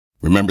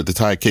Remember the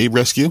Thai cave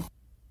rescue?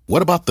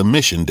 What about the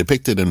mission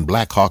depicted in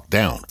Black Hawk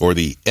Down or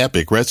the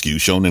epic rescue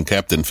shown in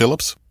Captain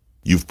Phillips?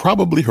 You've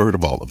probably heard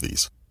of all of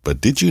these, but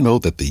did you know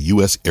that the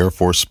U.S. Air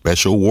Force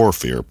Special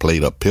Warfare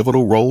played a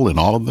pivotal role in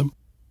all of them?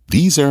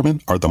 These airmen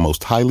are the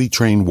most highly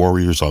trained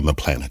warriors on the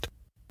planet.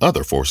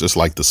 Other forces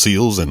like the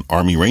SEALs and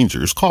Army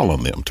Rangers call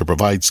on them to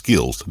provide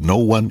skills no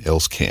one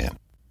else can.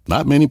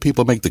 Not many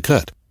people make the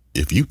cut.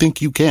 If you think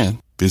you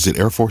can, visit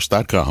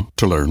airforce.com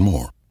to learn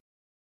more.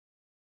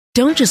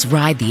 Don't just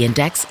ride the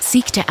index,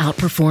 seek to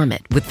outperform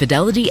it with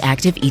Fidelity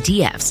Active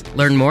ETFs.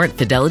 Learn more at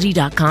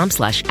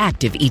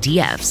fidelity.com/active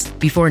ETFs.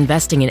 Before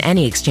investing in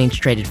any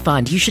exchange-traded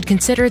fund, you should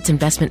consider its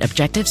investment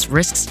objectives,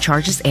 risks,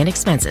 charges, and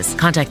expenses.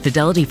 Contact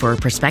Fidelity for a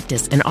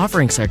prospectus, an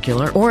offering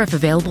circular, or if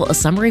available, a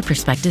summary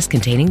prospectus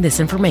containing this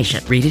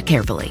information. Read it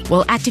carefully.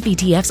 While active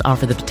ETFs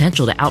offer the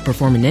potential to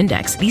outperform an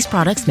index, these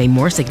products may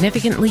more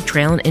significantly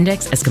trail an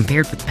index as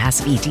compared with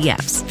passive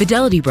ETFs.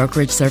 Fidelity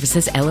Brokerage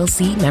Services,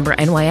 LLC, member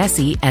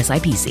NYSE,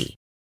 SIPC.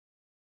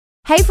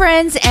 Hey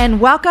friends, and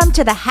welcome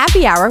to the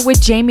Happy Hour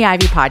with Jamie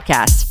Ivey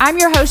podcast. I'm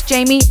your host,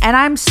 Jamie, and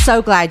I'm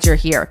so glad you're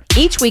here.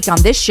 Each week on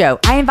this show,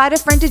 I invite a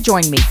friend to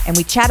join me, and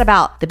we chat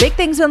about the big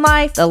things in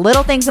life, the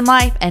little things in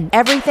life, and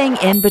everything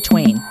in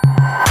between.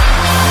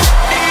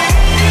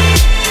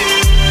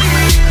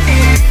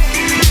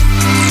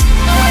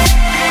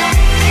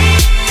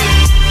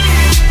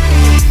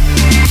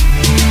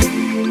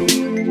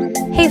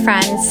 Hey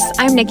friends,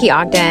 I'm Nikki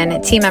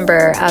Ogden, team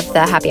member of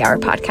the Happy Hour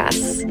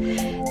podcast.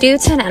 Due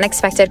to an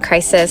unexpected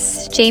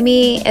crisis,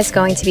 Jamie is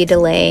going to be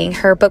delaying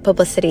her book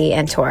publicity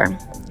and tour.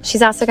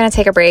 She's also going to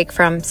take a break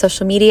from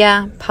social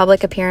media,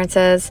 public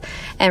appearances,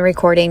 and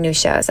recording new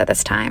shows at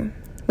this time.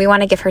 We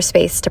want to give her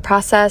space to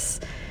process,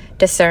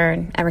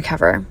 discern, and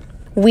recover.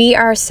 We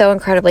are so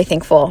incredibly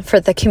thankful for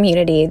the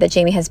community that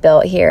Jamie has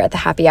built here at the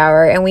Happy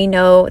Hour, and we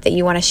know that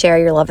you want to share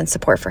your love and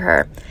support for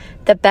her.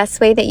 The best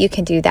way that you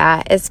can do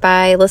that is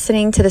by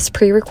listening to this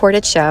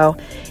pre-recorded show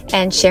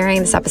and sharing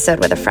this episode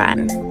with a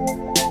friend.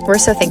 We're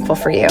so thankful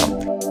for you.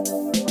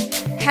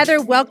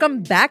 Heather,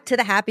 welcome back to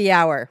the Happy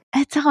Hour.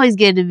 It's always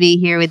good to be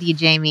here with you,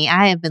 Jamie.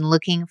 I have been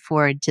looking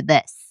forward to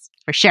this,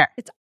 for sure.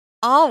 It's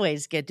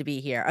always good to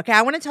be here. Okay,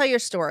 I want to tell you a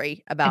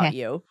story about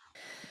you.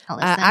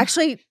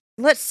 Actually,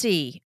 let's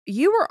see.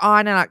 You were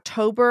on in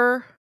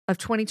October of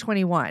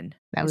 2021.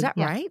 Is that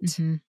right?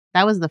 Mm-hmm.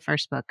 That was the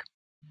first book.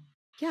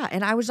 Yeah,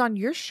 and I was on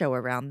your show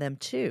around them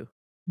too.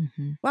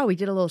 Mm-hmm. Wow, we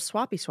did a little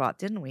swappy swap,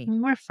 didn't we?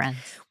 We're friends.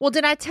 Well,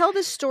 did I tell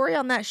this story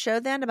on that show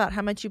then about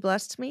how much you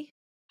blessed me?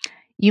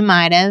 You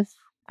might have.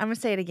 I'm going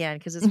to say it again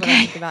because it's what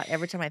I think about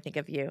every time I think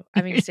of you.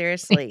 I mean,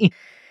 seriously.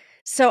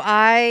 So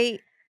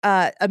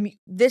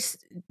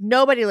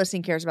nobody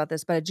listening cares about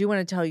this, but I do want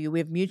to tell you we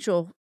have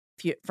mutual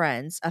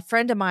friends. A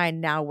friend of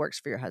mine now works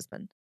for your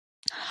husband.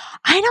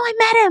 I know, I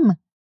met him.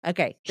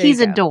 Okay.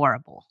 He's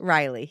adorable.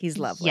 Riley. He's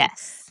lovely.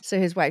 Yes. So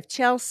his wife,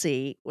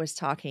 Chelsea, was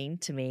talking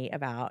to me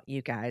about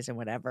you guys and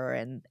whatever.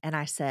 And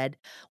I said,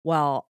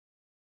 well,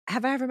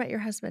 have I ever met your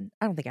husband?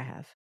 I don't think I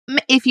have.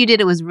 If you did,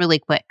 it was really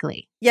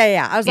quickly.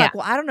 Yeah. I was like,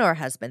 well, I don't know her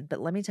husband,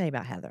 but let me tell you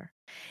about Heather.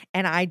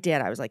 And I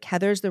did. I was like,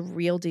 Heather's the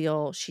real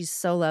deal. She's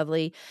so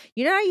lovely.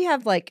 You know how you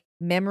have like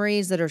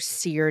memories that are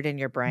seared in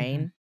your brain?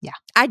 Mm-hmm. Yeah.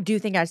 I do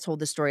think I told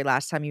this story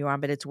last time you were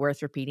on, but it's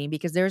worth repeating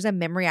because there's a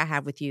memory I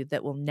have with you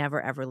that will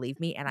never, ever leave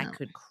me. And I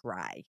could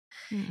cry.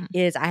 Mm-hmm.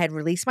 Is I had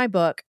released my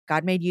book,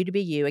 God Made You to Be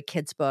You, a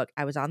kid's book.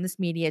 I was on this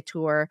media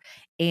tour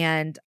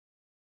and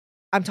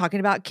I'm talking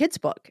about kids'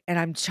 book and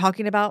I'm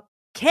talking about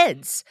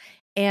kids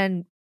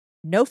and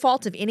no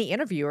fault of any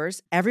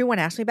interviewers. Everyone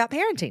asked me about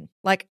parenting.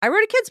 Like, I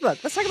wrote a kid's book.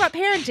 Let's talk about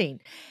parenting.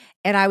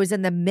 And I was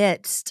in the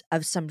midst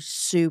of some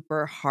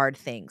super hard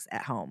things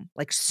at home,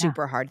 like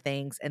super hard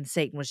things. And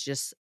Satan was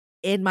just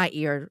in my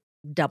ear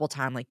double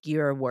time, like,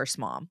 you're a worse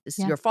mom. This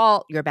is your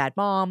fault. You're a bad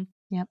mom.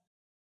 Yep.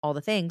 All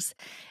the things.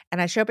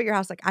 And I show up at your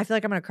house, like, I feel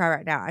like I'm going to cry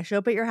right now. I show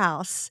up at your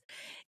house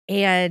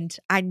and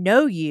I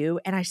know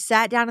you. And I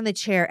sat down in the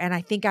chair and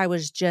I think I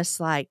was just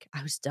like,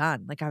 I was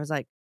done. Like, I was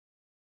like,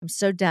 I'm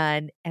so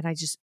done. And I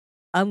just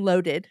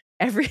unloaded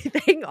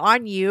everything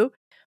on you.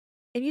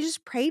 And you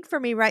just prayed for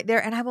me right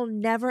there. And I will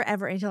never,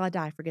 ever until I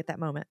die forget that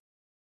moment.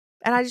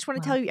 And I just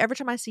want to tell you, every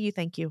time I see you,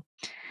 thank you.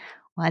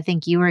 Well, I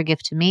think you were a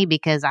gift to me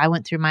because I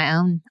went through my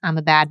own I'm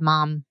a bad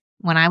mom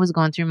when I was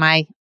going through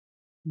my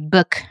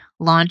book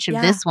launch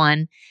of this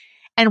one.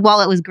 And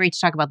while it was great to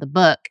talk about the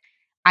book,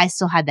 I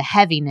still had the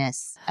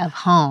heaviness of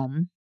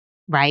home,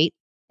 right?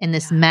 And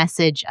this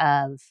message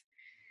of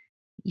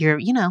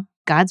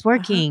God's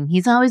working.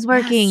 He's always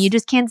working. You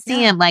just can't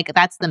see him. Like,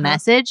 that's the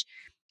message.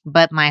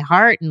 But my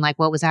heart and like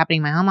what was happening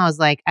in my home, I was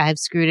like, I've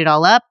screwed it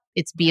all up.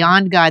 It's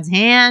beyond God's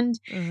hand.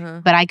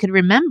 But I could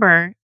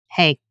remember,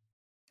 hey,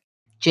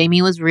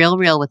 Jamie was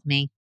real with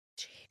me.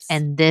 Jeez.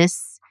 And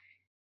this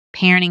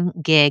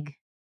parenting gig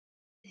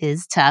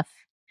is tough.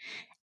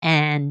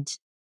 And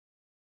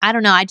I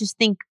don't know. I just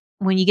think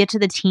when you get to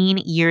the teen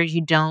years,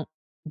 you don't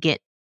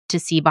get to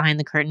see behind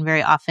the curtain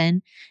very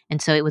often.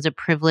 And so it was a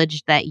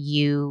privilege that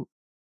you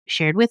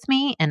shared with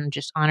me and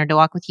just honored to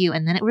walk with you.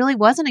 And then it really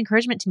was an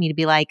encouragement to me to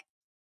be like,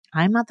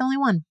 I'm not the only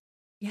one.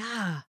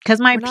 Yeah.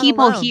 Because my We're not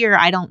people alone. here,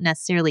 I don't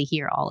necessarily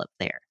hear all of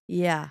their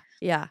Yeah.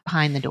 Yeah.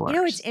 behind the doors.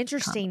 It's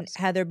interesting, combos.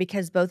 Heather,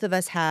 because both of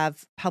us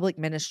have public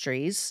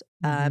ministries.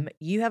 Mhm.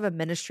 You have a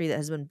ministry that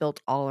has been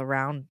built all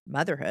around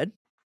motherhood,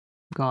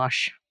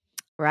 Gosh.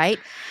 right?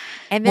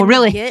 And Well, then we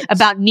really get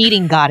about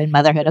needing God in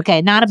motherhood.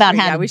 Okay. Not That's about true.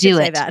 how Yeah, to we should do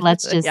say it. that.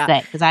 Let's just Yeah.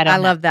 say, because I I don't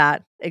know. love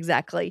that.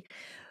 Exactly.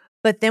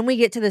 But then we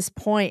get to this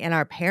point in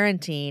our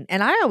parenting,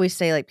 and I always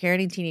say, like,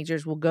 parenting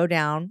teenagers will go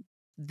down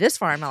this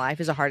far in my life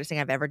is the hardest thing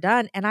I've ever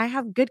done. And I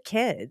have good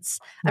kids.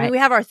 I mean, Right. we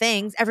have our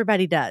things.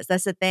 Everybody does.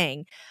 That's the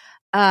thing.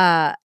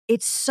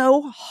 It's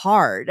so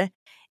hard.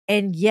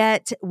 And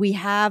yet we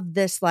have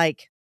this,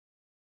 like,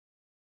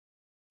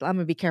 I'm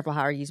gonna be careful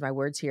how I use my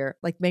words here.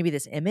 Like maybe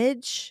this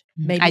image,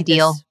 maybe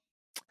Ideal. this.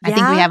 I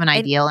think we have an and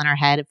ideal in our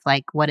head of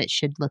like what it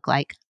should look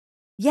like.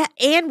 yeah,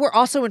 and we're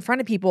also in front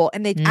of people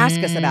and they ask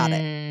us about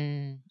it.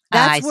 I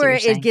That's see what where you're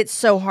it saying. gets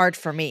so hard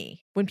for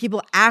me. When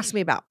people ask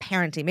me about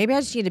parenting, maybe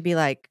I just need to be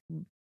like,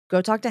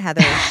 go talk to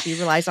Heather. She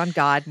relies on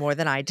God more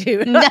than I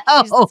do. No.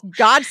 She's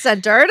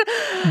God-centered.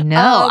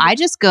 No, I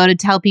just go to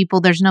tell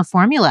people there's no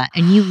formula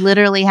and you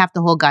literally have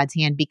to hold God's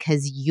hand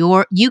because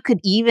your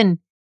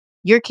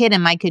kid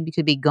and my kid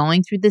could be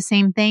going through the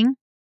same thing,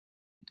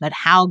 but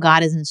how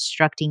God is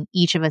instructing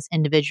each of us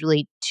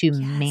individually to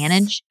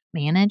manage,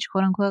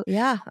 quote unquote,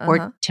 Yeah.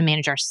 or to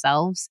manage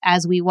ourselves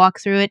as we walk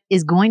through it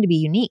is going to be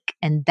unique.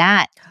 And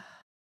that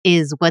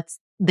is what's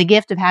the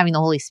gift of having the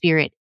Holy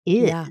Spirit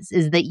is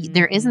that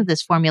there isn't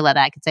this formula that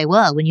I could say,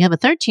 well, when you have a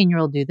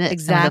 13-year-old do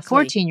this, and when a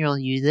 14-year-old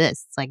do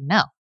this. It's like,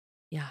 no.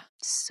 Yeah.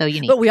 So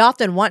unique. But we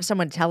often want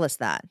someone to tell us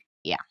that.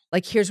 Yeah.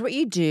 Like, here's what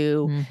you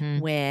do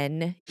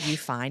when you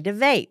find a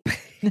vape.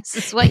 This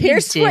is what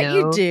Here's you do. what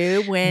you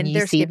do when you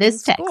they're see skipping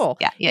this text. school.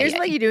 Yeah, Here's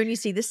what you do when you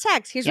see this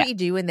text. Here's what you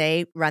do when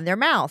they run their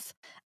mouth.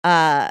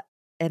 And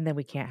then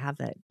we can't have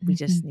that. We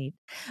just need.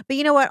 But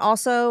you know what?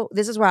 Also,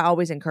 this is why I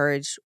always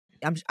encourage.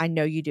 I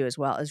know you do as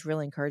well. Is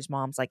really encourage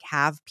moms, like,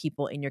 have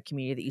people in your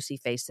community that you see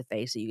face to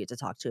face that you get to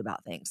talk to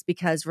about things.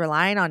 Because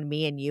relying on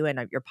me and you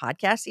and your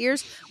podcast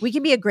ears, we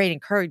can be a great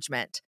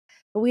encouragement.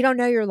 But we don't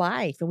know your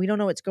life and we don't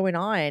know what's going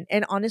on.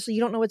 And honestly,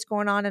 you don't know what's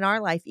going on in our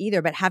life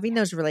either. But having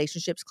those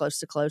relationships close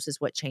to close is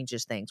what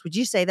changes things. Would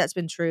you say that's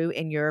been true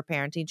in your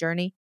parenting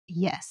journey?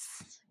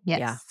 Yes.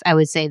 Yeah. I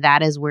would say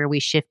that is where we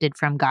shifted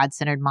from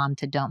God-centered mom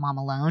to Don't Mom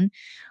Alone,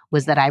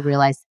 was that I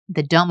realized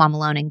the Don't Mom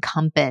Alone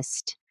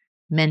encompassed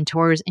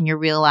mentors in your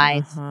real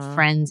life,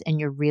 friends in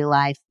your real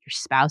life, your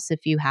spouse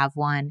if you have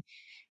one,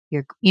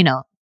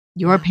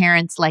 your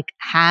parents, like,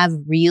 have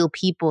real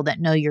people that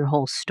know your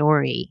whole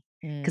story.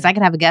 Because I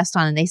could have a guest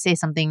on and they say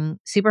something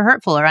super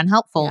hurtful or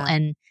unhelpful.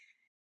 And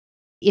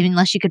even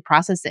unless you could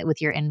process it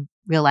with your in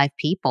real life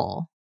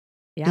people,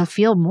 you'll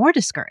feel more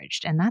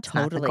discouraged. And that's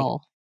not the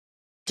goal.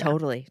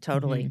 Totally.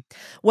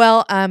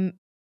 Well,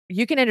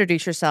 you can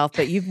introduce yourself,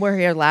 but you were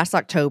here last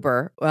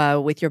October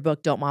with your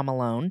book, Don't Mom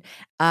Alone.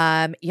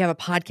 You have a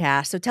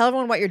podcast. So tell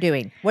everyone what you're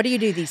doing. What do you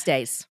do these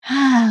days?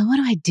 What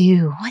do I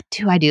do?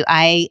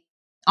 I,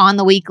 on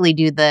the weekly,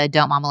 do the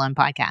Don't Mom Alone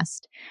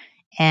podcast.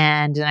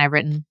 And then I've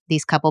written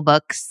these couple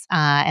books.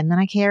 And then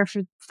I care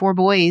for 4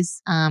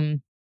 boys. They're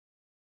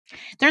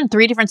in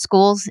 3 different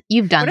schools.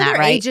 You've done that, right? What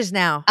are their ages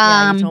now?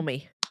 Yeah, you told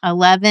me.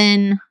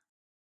 11,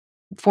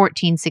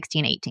 14,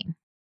 16, 18.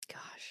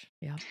 Gosh,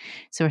 yeah.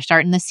 So we're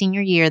starting the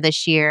senior year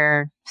this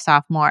year,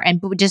 sophomore. And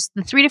just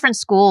the 3 different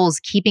schools,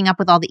 keeping up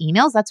with all the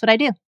emails. That's what I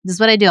do. This is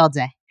what I do all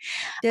day.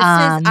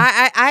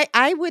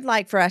 I would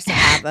like for us to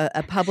have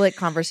a public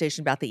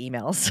conversation about the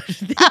emails.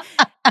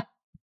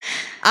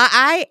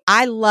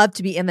 I love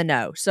to be in the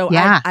know. So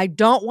I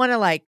don't want to,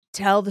 like,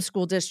 tell the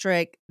school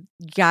district,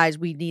 guys,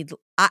 we need,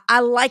 I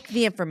like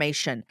the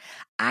information.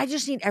 I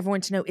just need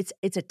everyone to know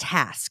it's a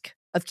task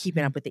of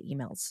keeping up with the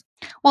emails.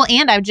 Well,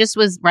 and I just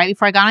was, right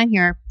before I got on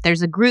here,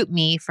 there's a group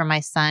me for my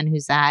son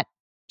who's at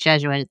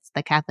Jesuit, it's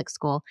the Catholic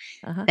school,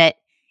 that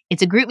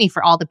it's a group me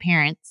for all the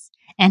parents.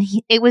 And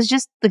it was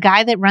just the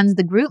guy that runs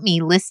the group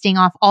me listing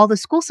off all the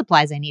school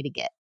supplies I need to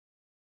get.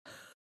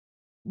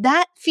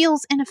 That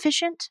feels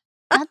inefficient.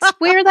 That's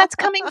where that's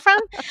coming from.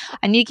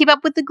 I need to keep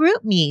up with the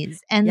group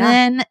me's and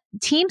then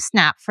Team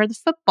Snap for the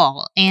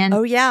football. And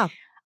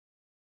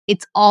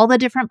it's all the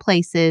different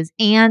places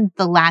and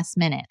the last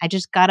minute. I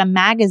just got a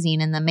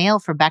magazine in the mail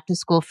for back to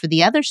school for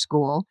the other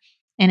school.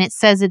 And it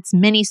says it's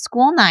mini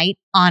school night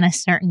on a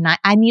certain night.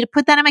 I need to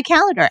put that in my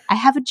calendar. I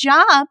have a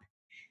job.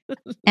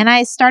 And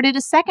I started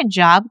a second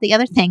job. The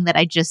other thing that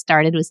I just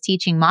started was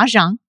teaching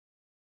Mahjong.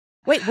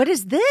 Wait, what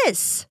is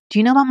this? Do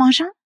you know about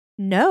Mahjong?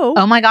 No.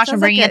 Oh my gosh, I'm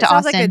bringing it to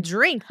Austin. Sounds like a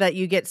drink that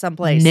you get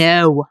someplace.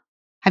 No.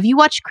 Have you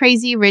watched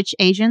Crazy Rich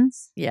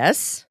Asians?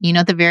 Yes. You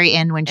know, at the very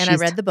end when I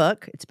read the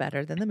book. It's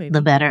better than the movie.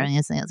 The better.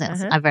 Yes.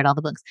 I've read all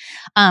the books.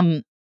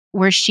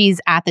 Where she's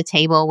at the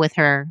table with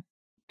her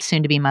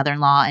soon-to-be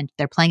mother-in-law and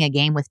they're playing a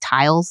game with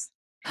tiles.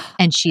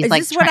 And she's is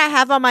this what I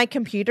have on my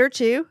computer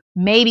too?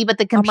 Maybe, but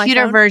the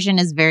computer version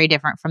is very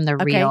different from the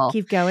real. Okay,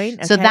 keep going.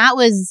 Okay. So that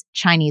was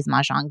Chinese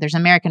Mahjong. There's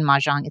American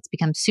Mahjong. It's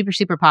become super,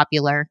 super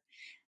popular.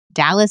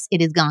 Dallas,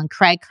 it is gone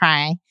cry.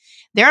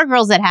 There are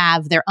girls that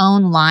have their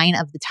own line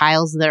of the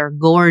tiles that are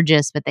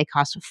gorgeous, but they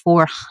cost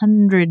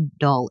 $400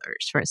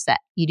 for a set.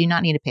 You do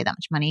not need to pay that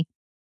much money,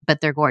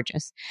 but they're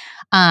gorgeous.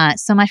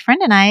 So my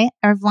friend and I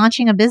are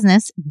launching a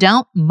business.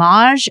 Don't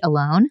Maj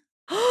alone.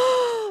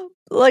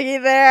 Looky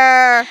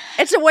there.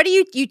 And so what do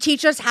you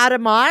teach us how to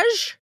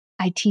Maj?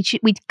 I teach you.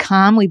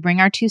 We bring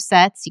our 2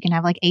 sets. You can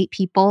have like 8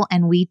 people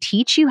and we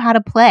teach you how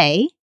to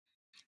play.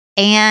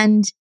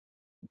 And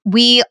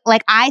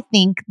I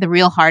think the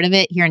real heart of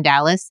it here in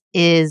Dallas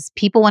is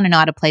people want to know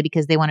how to play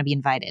because they want to be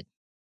invited.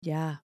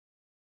 Yeah.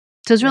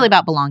 So it's really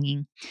about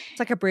belonging. It's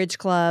like a bridge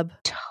club.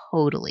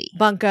 Totally.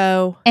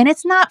 Bunko. And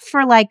it's not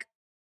for like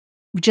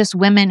just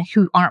women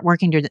who aren't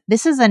working during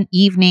this is an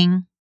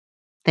evening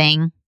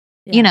thing.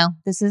 Yeah. You know,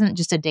 this isn't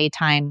just a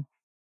daytime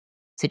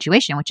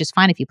situation, which is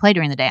fine if you play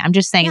during the day. I'm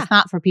just saying it's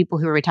not for people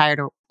who are retired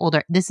or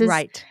older. This is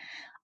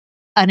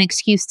an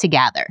excuse to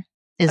gather.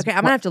 Okay, I'm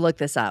going to have to look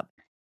this up.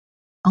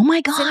 Oh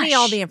my gosh. Send me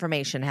all the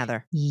information,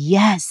 Heather.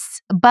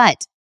 Yes.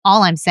 But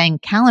all I'm saying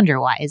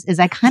calendar-wise is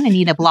I kind of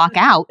need to block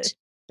out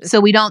so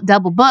we don't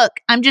double book.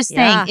 I'm just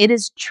saying it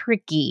is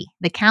tricky.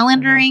 The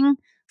calendaring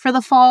for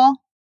the fall,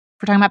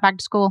 if we're talking about back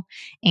to school,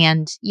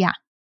 and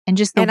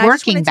just the working balance. I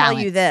just want to tell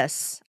you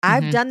this.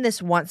 I've done this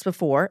once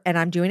before, and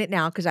I'm doing it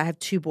now because I have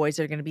 2 boys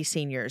that are going to be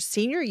seniors.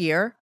 Senior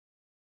year,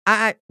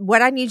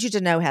 what I need you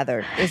to know,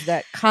 Heather, is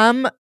that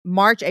come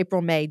March,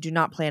 April, May, do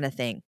not plan a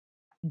thing.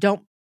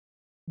 Don't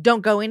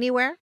go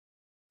anywhere.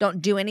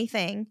 Don't do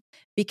anything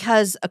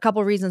because a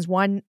couple of reasons.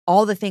 One,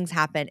 all the things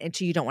happen and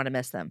 2, you don't want to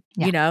miss them,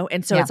 you know?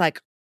 And so it's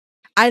like,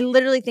 I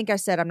literally think I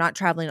said, I'm not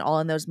traveling all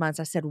in those months.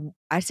 I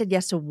said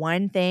yes to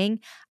one thing.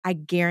 I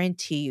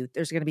guarantee you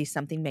there's going to be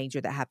something major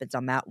that happens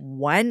on that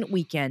one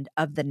weekend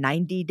of the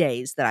 90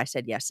 days that I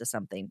said yes to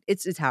something.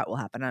 It's how it will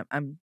happen.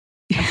 I'm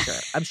sure.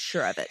 I'm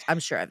sure of it. I'm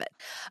sure of it.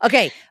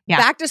 Okay.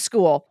 Back to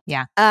school.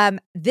 Yeah.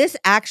 This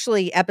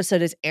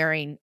episode is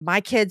airing.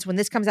 My kids, when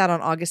this comes out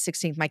on August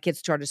 16th, my kids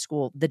started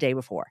school the day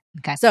before.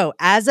 Okay. So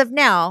as of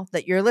now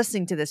that you're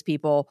listening to this,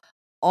 people,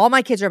 all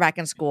my kids are back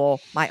in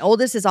school. My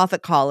oldest is off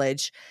at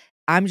college.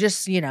 I'm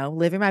just,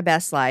 living my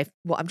best life.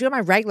 Well, I'm doing my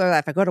regular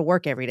life. I go to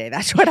work every day.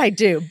 That's what I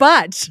do.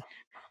 But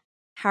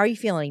how are you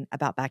feeling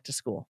about back to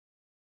school?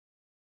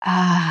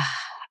 I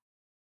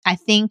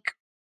think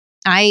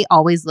I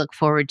always look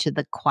forward to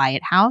the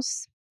quiet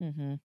house.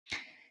 Mm-hmm.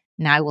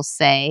 Now, I will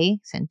say,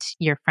 since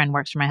your friend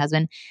works for my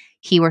husband,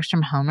 he works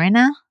from home right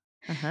now.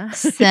 Uh-huh.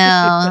 So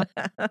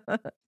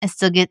I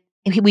still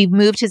we've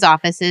moved his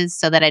offices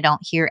so that I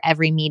don't hear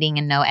every meeting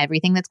and know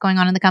everything that's going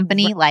on in the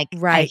company.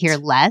 I hear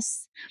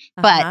less,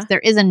 but there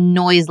is a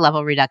noise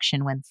level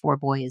reduction when 4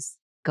 boys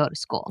go to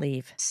school.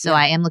 Leave. So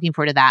I am looking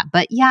forward to that.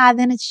 But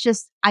then it's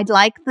just, I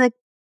like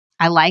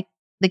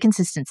the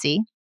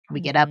consistency. We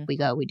get up, we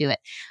go, we do it.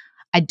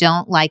 I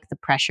don't like the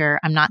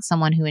pressure. I'm not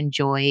someone who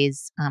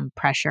enjoys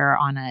pressure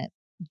on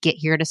get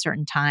here at a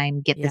certain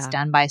time, get this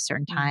done by a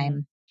certain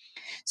time.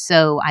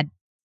 So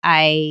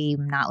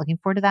I'm not looking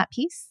forward to that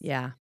piece.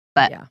 Yeah.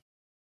 But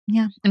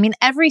I mean,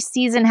 every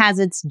season has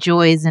its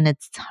joys and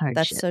its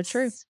hardships. That's so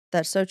true.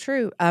 That's so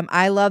true.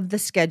 I love the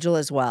schedule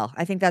as well.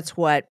 I think that's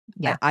what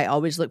I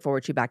always look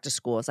forward to back to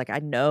school. It's like, I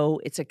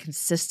know it's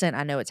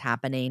I know it's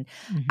happening.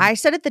 Mm-hmm. I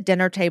said at the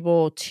dinner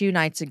table 2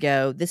 nights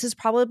ago, this is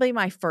probably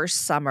my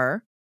first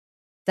summer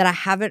that I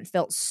haven't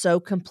felt so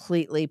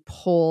completely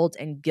pulled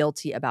and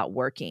guilty about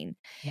working.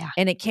 Yeah.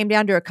 And it came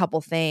down to a couple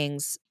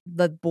things.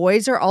 The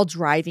boys are all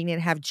driving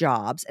and have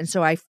jobs. And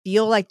so I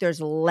feel like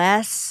there's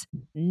less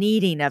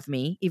needing of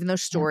me, even though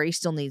Story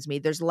still needs me.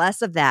 There's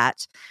less of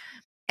that.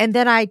 And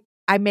then I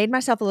made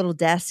myself a little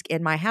desk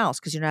in my house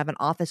because, I have an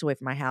office away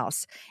from my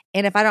house.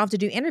 And if I don't have to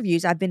do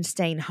interviews, I've been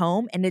staying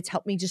home and it's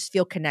helped me just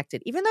feel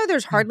connected. Even though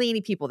there's hardly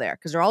any people there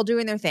because they're all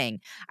doing their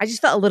thing, I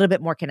just felt a little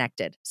bit more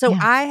connected. So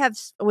I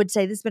would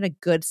say this has been a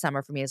good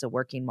summer for me as a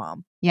working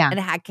mom. Yeah. And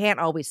I can't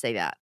always say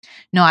that.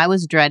 No, I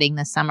was dreading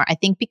this summer. I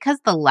think because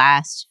the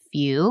last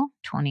few,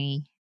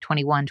 20,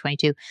 21,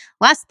 22,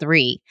 last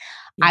 3,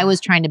 I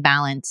was trying to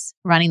balance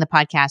running the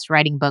podcast,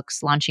 writing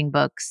books, launching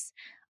books,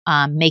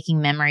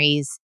 making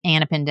memories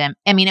and a pandemic.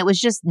 I mean, it was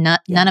just none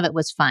of it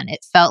was fun.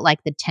 It felt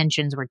like the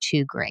tensions were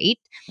too great.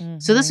 Mm-hmm.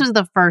 So this was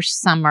the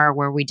first summer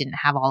where we didn't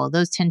have all of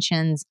those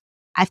tensions.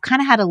 I've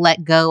kind of had to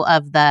let go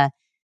of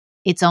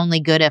it's only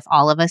good if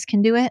all of us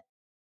can do it.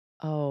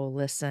 Oh,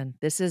 listen,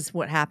 this is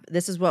what happened.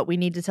 This is what we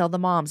need to tell the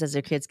moms as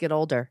their kids get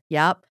older.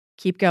 Yep.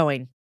 Keep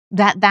going.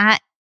 That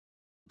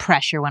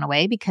pressure went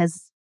away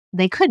because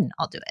they couldn't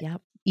all do it.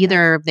 Yep.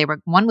 Either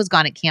one was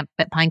gone at camp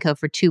at Pine Cove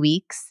for 2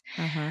 weeks.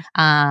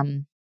 Uh-huh.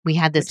 We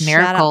had this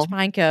miracle. Shout out to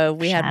Pine Cove.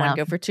 We had one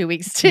go for 2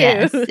 weeks too.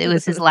 Yes, it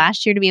was his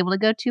last year to be able to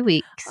go 2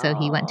 weeks. So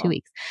he went 2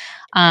 weeks.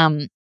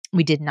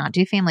 We did not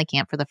do family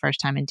camp for the first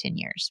time in 10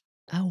 years.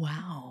 Oh,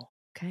 wow.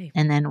 Okay.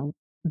 And then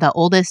the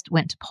oldest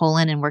went to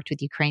Poland and worked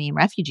with Ukrainian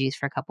refugees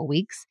for a couple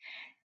weeks.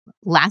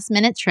 Last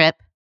minute trip,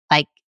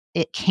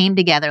 it came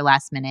together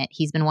last minute.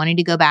 He's been wanting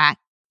to go back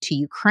to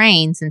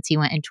Ukraine since he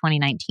went in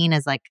 2019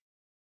 as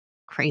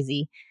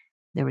crazy.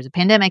 There was a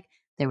pandemic.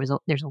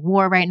 there's a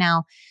war right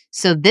now.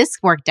 So this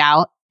worked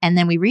out. And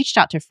then we reached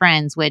out to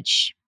friends,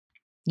 which,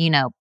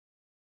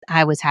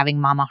 I was having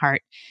mama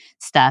heart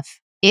stuff.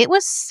 It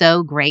was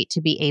so great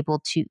to be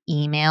able to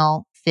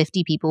email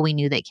 50 people we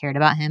knew that cared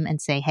about him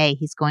and say, hey,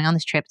 he's going on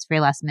this trip. It's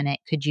very last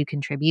minute. Could you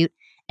contribute?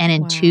 And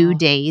in 2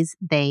 days,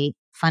 they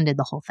funded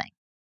the whole thing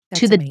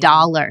to the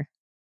dollar.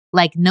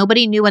 Like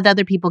nobody knew what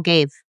other people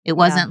gave. It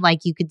wasn't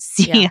like you could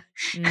see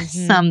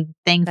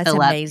something fill up. That's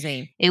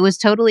amazing. It was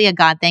totally a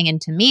God thing. And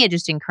to me, it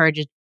just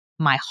encourages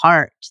my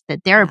heart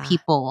that there are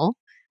people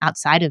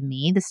outside of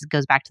me. This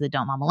goes back to the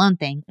Don't Mom Alone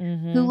thing,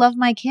 who love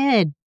my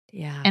kid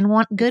and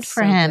want good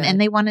for him. And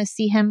they want to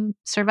see him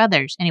serve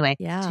others. Anyway,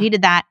 so he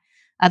did that.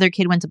 Other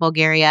kid went to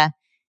Bulgaria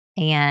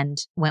and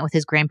went with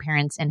his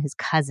grandparents and his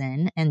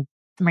cousin and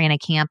ran a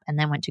camp and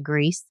then went to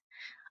Greece.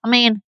 I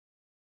mean,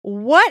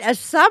 what a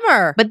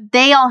summer. But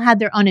they all had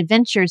their own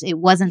adventures. It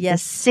wasn't the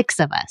 6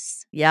 of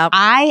us. Yep.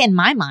 I, in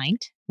my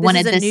mind,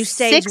 wanted the new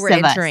stage 6 we're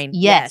of entering. us.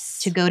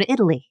 Yes, to go to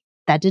Italy.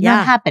 That did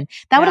not happen.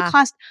 That would have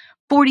cost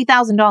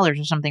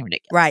 $40,000 or something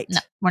ridiculous. Right. No,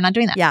 we're not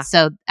doing that. Yeah.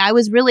 So I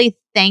was really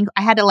I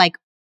had to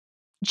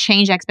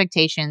change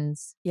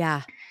expectations.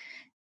 Yeah.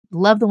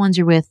 Love the ones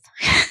you're with.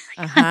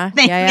 Yeah.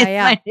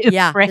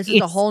 This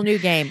is a whole new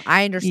game.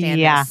 I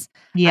understand this.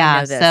 Yeah. I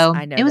know this. So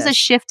I know it was this. a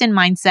shift in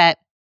mindset.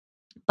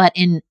 But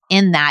in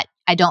that,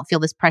 I don't feel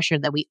this pressure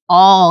that we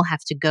all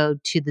have to go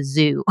to the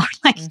zoo or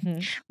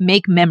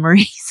make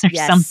memories or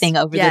something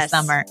over the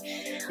summer.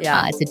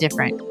 Yeah. It's a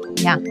different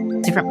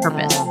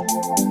purpose.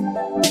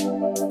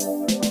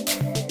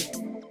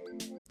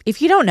 If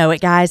you don't know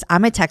it, guys,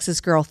 I'm a Texas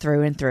girl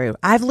through and through.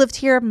 I've lived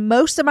here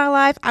most of my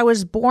life. I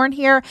was born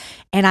here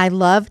and I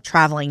love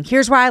traveling.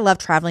 Here's why I love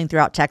traveling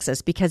throughout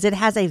Texas, because it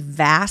has a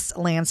vast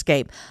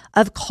landscape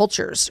of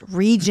cultures,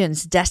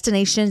 regions,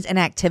 destinations, and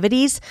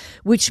activities,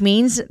 which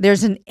means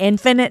there's an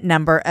infinite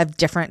number of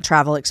different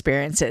travel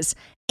experiences.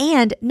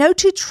 And no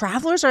 2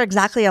 travelers are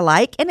exactly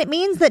alike, and it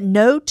means that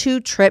no 2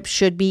 trips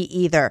should be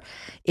either.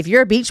 If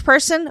you're a beach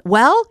person,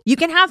 well, you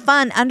can have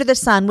fun under the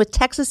sun with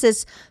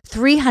Texas's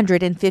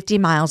 350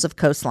 miles of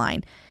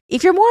coastline.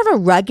 If you're more of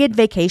a rugged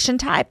vacation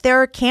type, there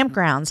are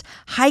campgrounds,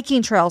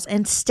 hiking trails,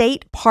 and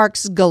state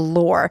parks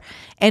galore.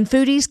 And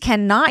foodies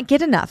cannot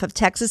get enough of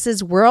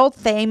Texas's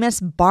world-famous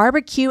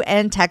barbecue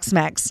and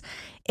Tex-Mex.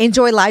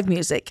 Enjoy live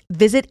music,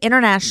 visit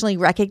internationally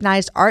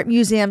recognized art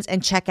museums,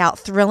 and check out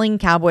thrilling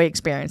cowboy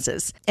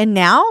experiences. And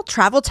now,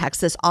 Travel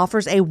Texas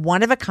offers a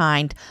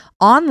one-of-a-kind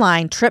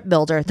online trip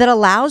builder that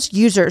allows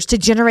users to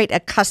generate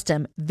a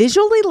custom,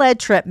 visually led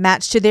trip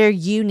matched to their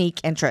unique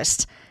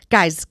interests.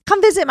 Guys,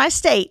 come visit my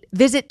state.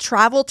 Visit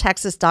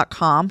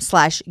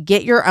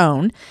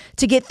traveltexas.com/getyourown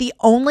to get the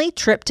only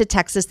trip to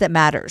Texas that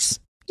matters.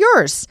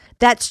 Yours.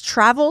 That's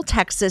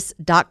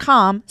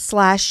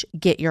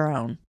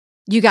traveltexas.com/getyourown.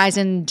 You guys,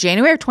 in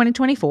January of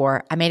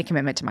 2024, I made a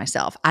commitment to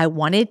myself. I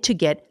wanted to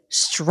get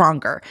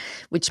stronger,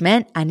 which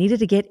meant I needed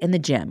to get in the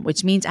gym,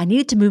 which means I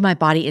needed to move my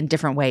body in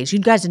different ways. You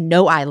guys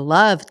know I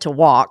love to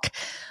walk.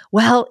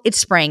 Well, it's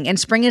spring, and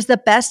spring is the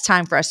best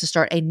time for us to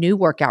start a new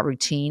workout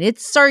routine.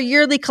 It's our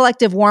yearly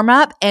collective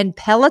warm-up, and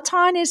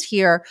Peloton is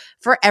here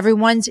for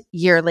everyone's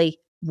yearly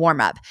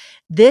warm-up.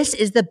 This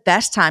is the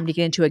best time to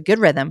get into a good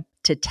rhythm,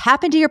 to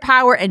tap into your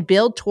power and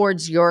build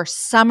towards your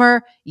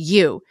summer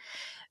you.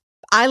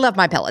 I love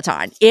my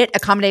Peloton. It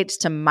accommodates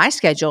to my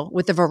schedule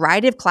with a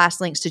variety of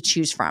class links to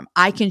choose from.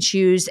 I can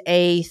choose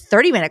a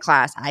 30-minute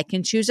class. I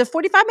can choose a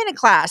 45-minute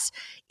class.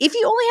 If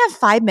you only have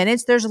 5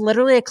 minutes, there's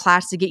literally a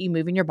class to get you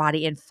moving your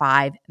body in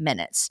 5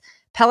 minutes.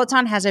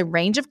 Peloton has a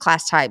range of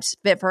class types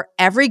fit for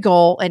every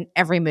goal and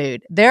every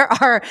mood. There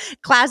are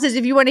classes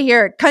if you want to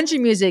hear country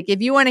music,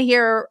 if you want to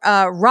hear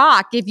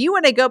rock, if you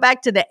want to go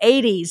back to the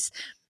 80s.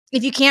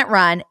 If you can't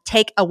run,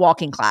 take a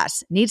walking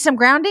class. Need some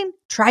grounding?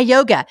 Try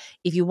yoga.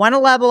 If you want to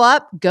level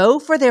up, go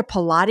for their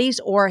Pilates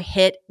or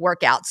HIIT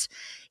workouts.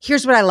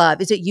 Here's what I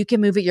love is that you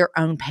can move at your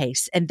own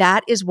pace. And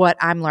that is what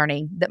I'm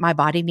learning that my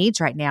body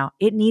needs right now.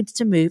 It needs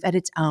to move at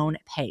its own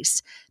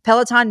pace.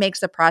 Peloton makes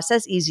the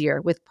process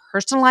easier with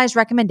personalized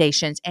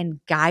recommendations and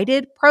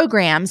guided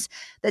programs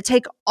that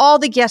take all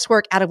the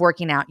guesswork out of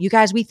working out. You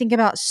guys, we think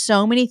about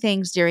so many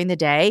things during the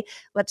day.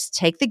 Let's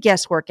take the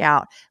guesswork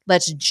out.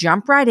 Let's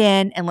jump right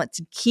in and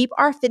let's keep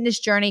our fitness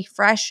journey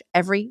fresh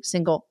every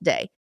single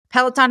day.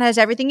 Peloton has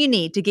everything you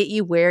need to get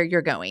you where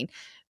you're going.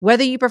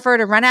 Whether you prefer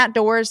to run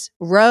outdoors,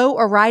 row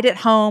or ride at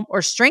home,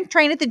 or strength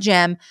train at the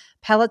gym,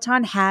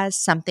 Peloton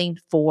has something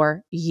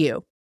for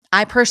you.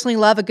 I personally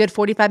love a good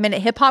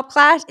 45-minute hip hop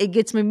class. It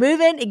gets me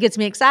moving. It gets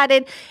me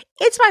excited.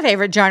 It's my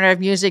favorite genre of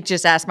music.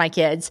 Just ask my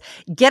kids.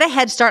 Get a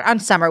head start on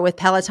summer with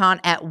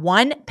Peloton at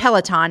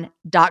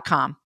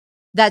onepeloton.com.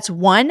 That's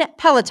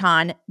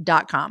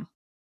onepeloton.com.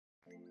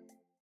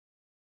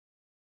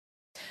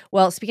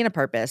 Well, speaking of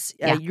purpose,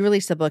 you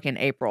released a book in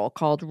April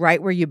called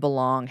Right Where You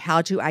Belong,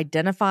 How to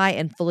Identify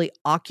and Fully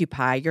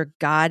Occupy Your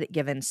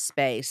God-Given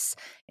Space.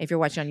 If you're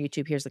watching on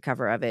YouTube, here's the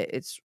cover of it.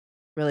 It's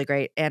really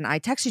great. And I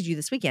texted you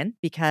this weekend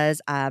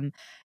because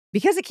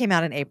because it came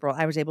out in April,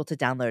 I was able to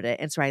download it.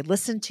 And so I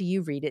listened to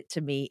you read it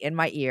to me in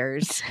my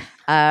ears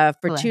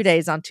for 2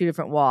 days on 2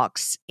 different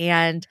walks.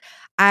 And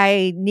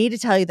I need to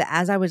tell you that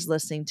as I was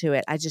listening to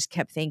it, I just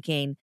kept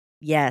thinking,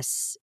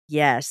 yes,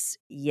 yes,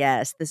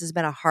 yes. This has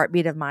been a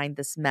heartbeat of mine,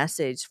 this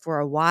message, for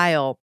a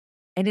while.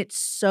 And it's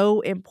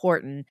so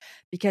important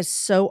because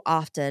so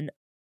often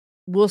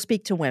we'll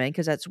speak to women,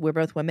 because we're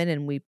both women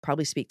and we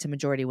probably speak to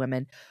majority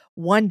women,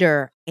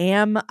 wonder,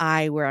 am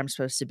I where I'm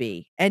supposed to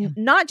be? And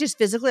not just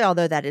physically,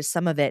 although that is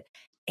some of it.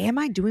 Am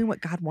I doing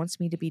what God wants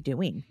me to be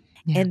doing?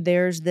 Yeah. And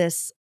there's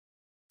this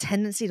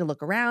tendency to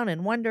look around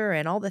and wonder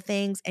and all the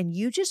things. And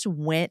you just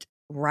went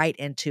right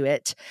into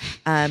it.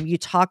 You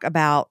talk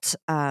about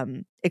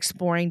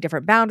exploring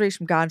different boundaries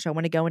from God. So I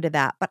want to go into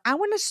that. But I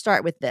want to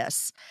start with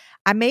this.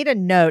 I made a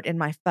note in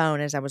my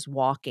phone as I was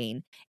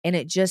walking, and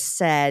it just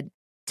said,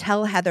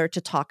 tell Heather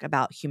to talk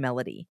about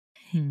humility.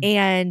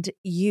 And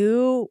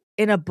you,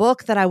 in a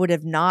book that I would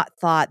have not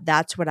thought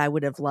that's what I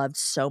would have loved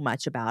so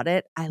much about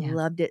it. I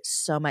loved it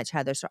so much,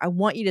 Heather. So I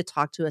want you to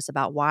talk to us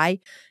about why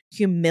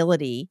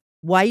humility,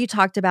 why you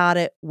talked about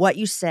it, what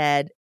you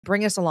said.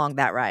 Bring us along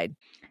that ride.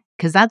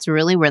 Because that's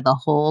really where the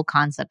whole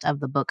concept of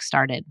the book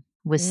started,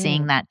 was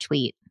seeing that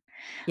tweet.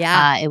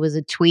 Yeah. It was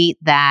a tweet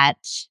that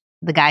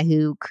the guy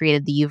who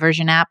created the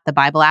YouVersion app, the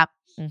Bible app,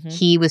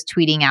 he was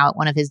tweeting out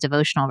one of his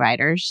devotional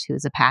writers, who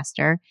is a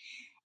pastor.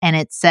 And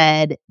it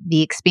said,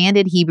 the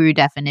expanded Hebrew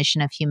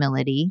definition of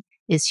humility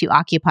is to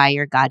occupy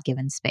your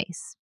God-given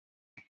space.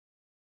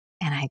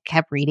 And I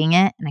kept reading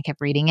it and I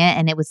kept reading it.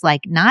 And it was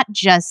like, not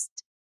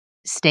just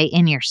stay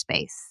in your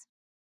space,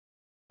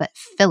 but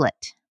fill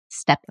it.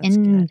 Step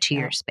into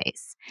your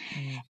space.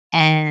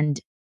 And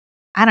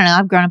I don't know,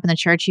 I've grown up in the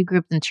church. You grew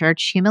up in the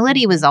church.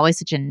 Humility was always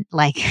such an,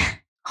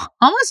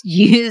 almost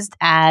used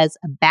as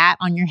a bat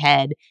on your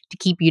head to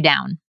keep you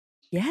down.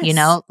 Yes. You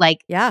know,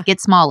 get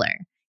smaller.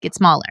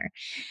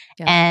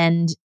 Yeah.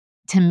 And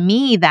to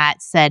me,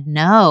 that said,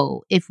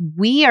 no, if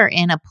we are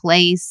in a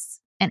place,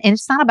 and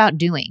it's not about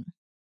doing.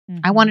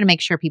 I wanted to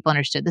make sure people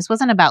understood. This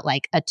wasn't about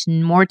like a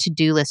more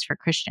to-do list for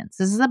Christians.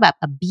 This is about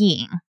a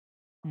being.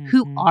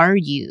 Who are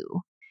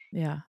you?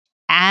 Yeah.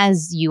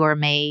 As you are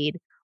made,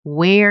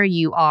 where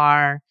you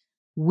are,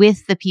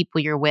 with the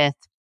people you're with.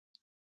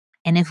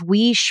 And if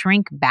we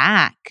shrink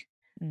back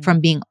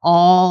from being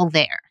all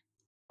there,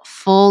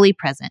 fully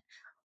present,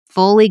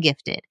 fully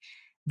gifted,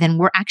 then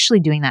we're actually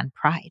doing that in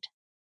pride.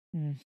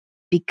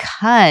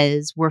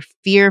 Because we're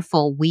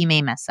fearful we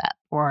may mess up,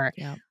 or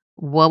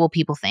what will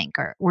people think,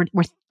 or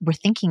we're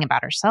thinking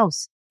about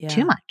ourselves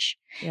too much.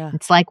 Yeah.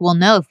 It's like, well,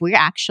 no, if we're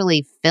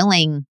actually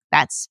filling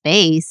that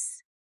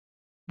space,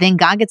 then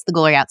God gets the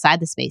glory outside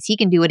the space. He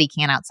can do what he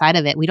can outside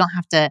of it. We don't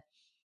have to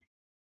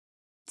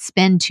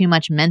spend too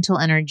much mental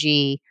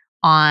energy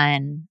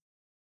on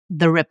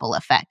the ripple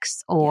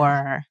effects,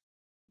 or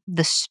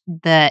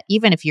the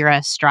even if you're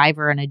a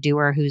striver and a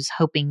doer who's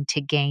hoping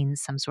to gain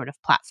some sort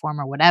of platform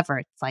or whatever,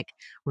 it's like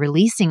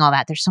releasing all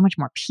that. There's so much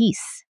more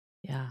peace.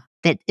 Yeah.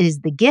 That is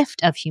the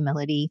gift of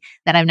humility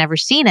that I've never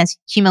seen as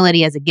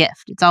humility as a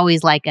gift. It's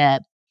always like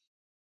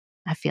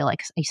I feel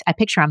like I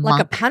picture a monk.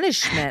 Like a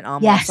punishment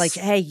almost. Yes. Like,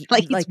 hey,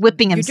 like he's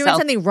whipping himself. You're doing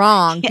something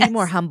wrong. Yes. Be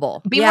more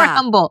humble. Be more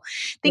humble.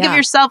 Think of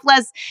yourself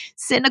less.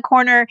 Sit in a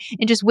corner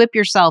and just whip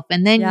yourself,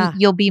 and then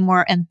you'll be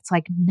more. And it's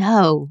like,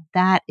 no,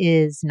 that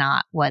is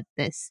not what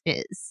this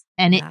is.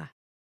 And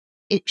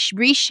it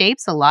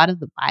reshapes a lot of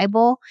the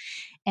Bible.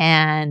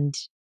 And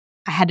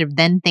I had to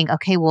then think,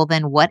 okay, well,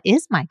 then what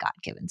is my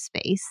God-given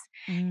space?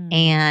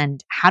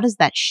 And how does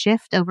that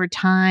shift over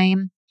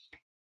time?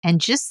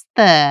 And just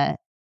the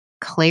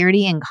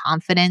clarity and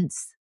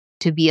confidence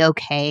to be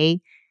okay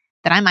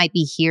that I might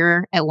be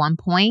here at one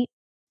point,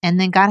 and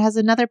then God has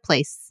another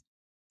place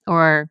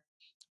or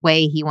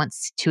way he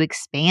wants to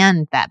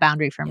expand that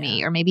boundary for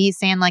me. Or maybe he's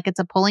saying like it's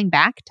a pulling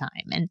back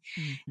time, and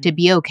to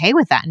be okay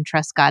with that and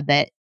trust God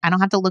that I don't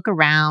have to look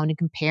around and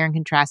compare and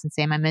contrast and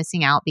say, am I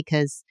missing out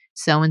because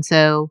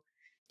so-and-so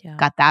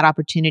got that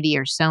opportunity,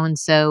 or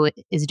so-and-so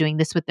is doing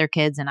this with their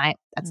kids and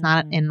that's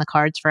not in the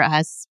cards for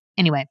us.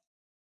 Anyway,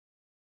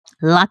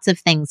 lots of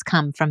things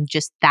come from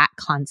just that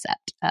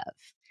concept of,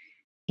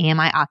 am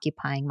I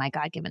occupying my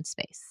God-given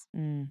space?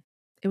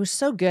 It was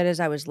so good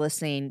as I was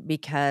listening,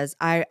 because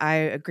I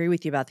agree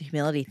with you about the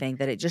humility thing,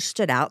 that it just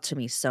stood out to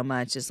me so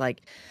much. It's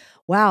like,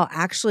 wow,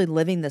 actually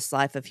living this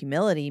life of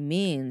humility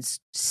means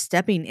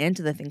stepping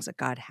into the things that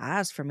God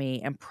has for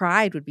me. And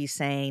pride would be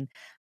saying,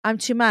 I'm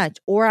too much,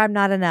 or I'm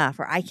not enough,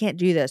 or I can't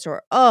do this,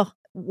 or, oh,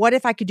 what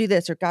if I could do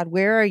this? Or God,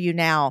 where are you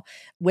now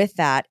with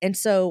that? And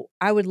so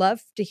I would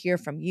love to hear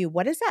from you.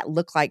 What does that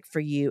look like for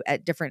you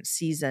at different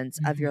seasons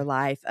of your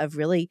life, of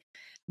really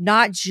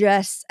not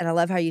just, and I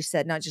love how you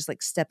said, not just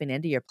like stepping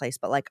into your place,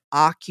 but like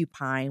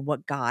occupying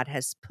what God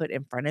has put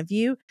in front of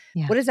you.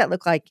 Yeah. What does that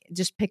look like?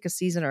 Just pick a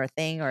season or a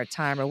thing or a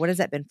time, or what has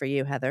that been for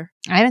you, Heather?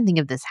 I even think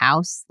of this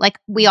house. Like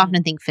we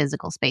often think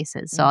physical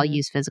spaces. So I'll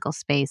use physical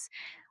space.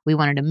 We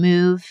wanted to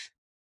move,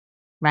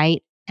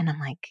 right? And I'm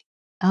like,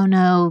 oh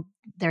no,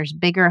 there are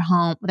bigger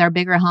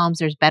homes.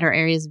 There's better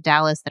areas of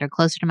Dallas that are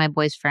closer to my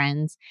boys'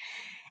 friends.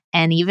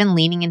 And even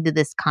leaning into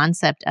this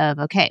concept of,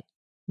 okay,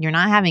 you're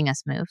not having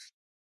us move.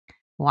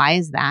 Why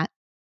is that?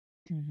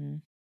 Mm-hmm.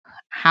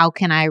 How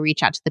can I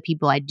reach out to the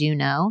people I do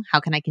know? How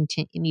can I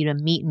continue to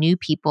meet new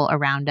people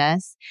around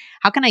us?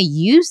 How can I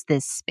use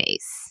this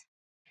space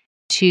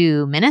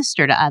to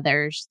minister to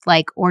others,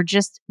 or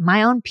just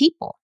my own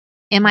people?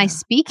 Am I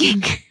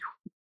speaking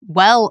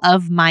well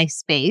of my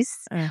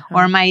space,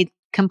 or am I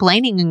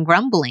complaining and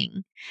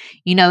grumbling?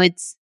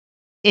 It's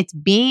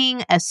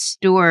being a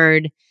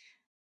steward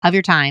of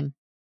your time,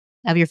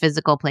 of your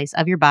physical place,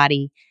 of your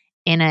body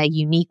in a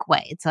unique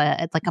way. It's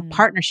like a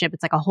partnership.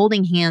 It's like a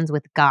holding hands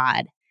with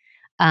God.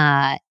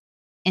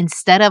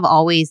 Instead of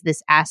always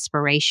this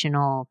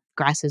aspirational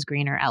grass is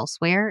greener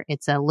elsewhere,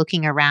 it's a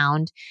looking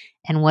around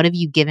and what have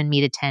you given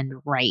me to tend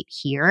right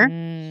here?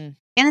 And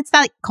it's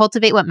that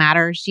cultivate what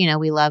matters.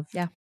 We love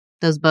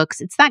those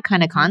books. It's that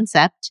kind of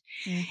concept.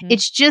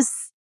 It's just,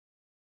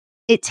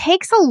 it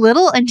takes a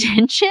little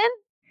attention.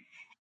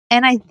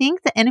 And I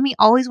think the enemy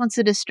always wants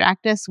to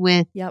distract us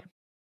with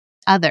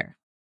other.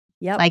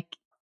 Like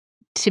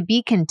to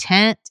be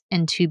content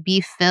and to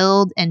be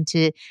filled and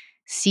to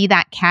see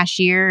that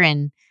cashier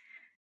and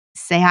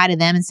say hi to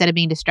them instead of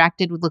being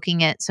distracted with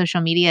looking at social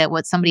media at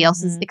what somebody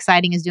else is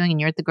exciting is doing and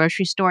you're at the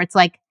grocery store. It's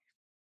like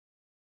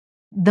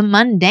the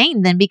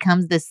mundane then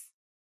becomes this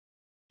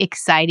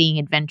exciting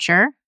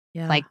adventure.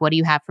 Like, what do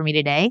you have for me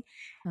today?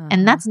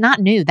 And that's not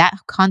new. That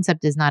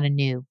concept is not a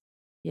new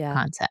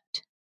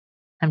concept.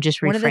 I'm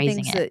just rephrasing one of the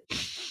things it.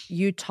 that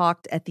you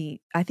talked I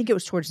think it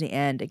was towards the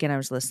end, again, I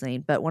was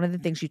listening, but one of the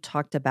things you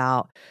talked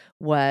about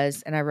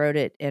was, and I wrote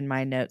it in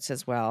my notes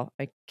as well.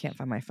 I can't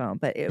find my phone,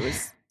 but it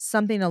was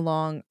something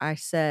along, I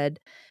said,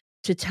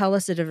 to tell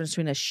us the difference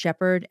between a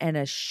shepherd and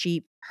a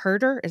sheep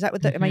herder. Is that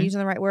am I using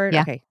the right word?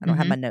 Yeah. Okay. I don't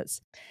have my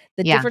notes.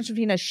 The difference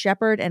between a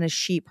shepherd and a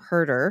sheep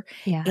herder.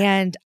 Yeah.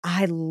 And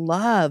I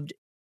loved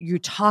you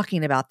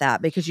talking about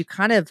that because you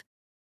kind of,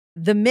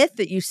 the myth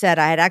that you said,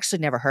 I had actually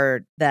never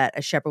heard that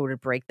a shepherd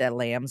would break the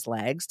lamb's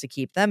legs to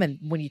keep them. And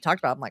when you talked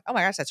about it, I'm like, oh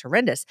my gosh, that's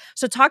horrendous.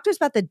 So talk to us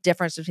about the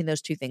difference between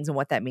those two things and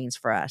what that means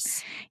for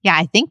us. Yeah,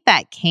 I think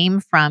that came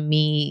from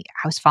me.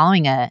 I was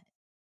following a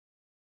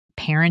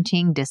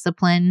parenting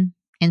discipline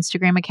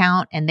Instagram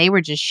account, and they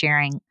were just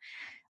sharing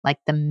like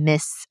the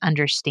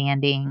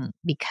misunderstanding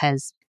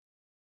because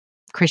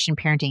Christian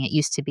parenting, it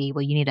used to be,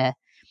 well, you need to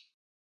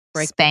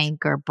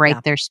spank or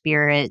break their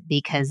spirit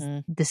because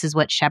this is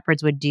what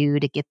shepherds would do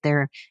to get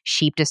their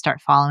sheep to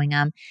start following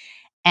them.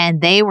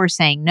 And they were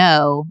saying,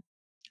 no,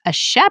 a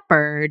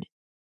shepherd,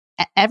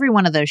 every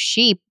one of those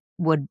sheep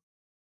would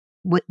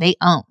they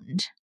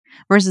owned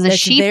versus a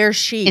sheep. Their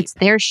sheep. It's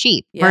their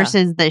sheep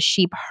versus the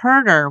sheep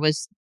herder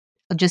was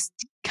just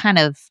kind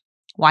of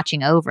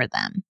watching over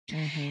them.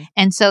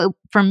 And so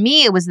for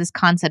me, it was this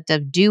concept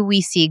of, do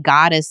we see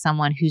God as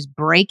someone who's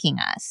breaking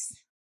us?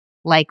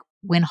 Like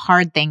when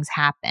hard things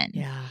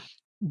happen,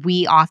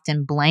 we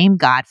often blame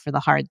God for the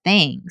hard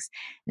things.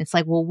 And it's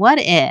like, well, what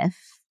if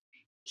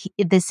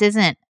this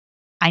isn't,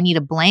 I need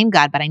to blame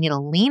God, but I need to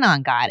lean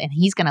on God and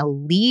he's going to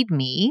lead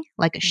me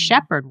like a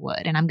shepherd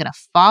would. And I'm going to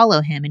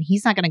follow him and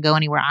he's not going to go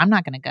anywhere I'm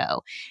not going to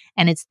go.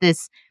 And it's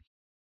this,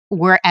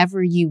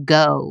 wherever you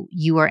go,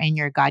 you are in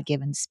your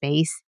God-given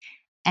space.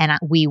 And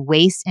we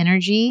waste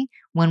energy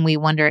when we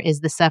wonder,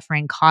 is the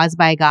suffering caused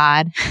by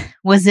God?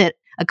 Was it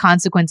a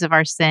consequence of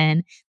our sin?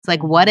 It's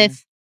like, what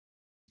if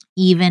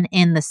even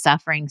in the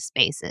suffering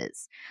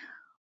spaces,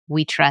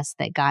 we trust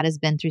that God has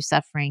been through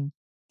suffering.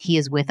 He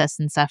is with us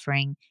in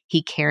suffering.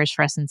 He cares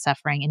for us in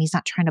suffering. And he's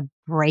not trying to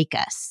break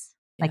us.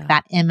 Like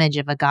that image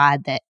of a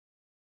God that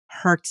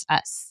hurts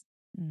us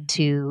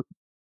to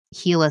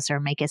heal us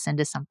or make us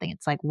into something.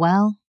 It's like,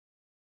 well,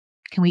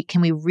 can we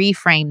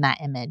reframe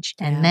that image?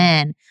 And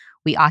then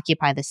we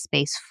occupy the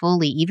space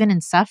fully, even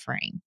in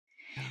suffering.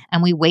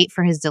 And we wait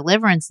for his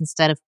deliverance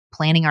instead of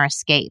planning our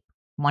escape.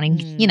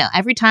 Wanting,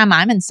 every time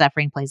I'm in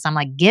suffering place, I'm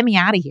like, get me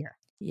out of here.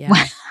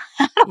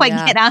 How do I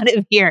get out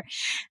of here?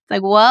 It's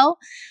like, well,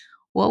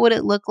 what would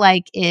it look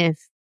like if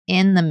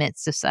in the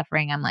midst of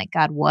suffering, I'm like,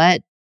 God,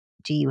 what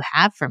do you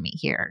have for me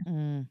here?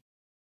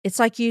 It's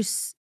like you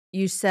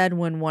said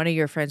when one of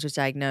your friends was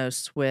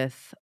diagnosed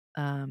with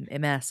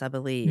MS, I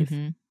believe,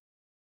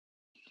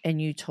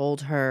 and you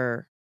told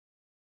her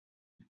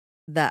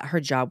that her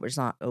job was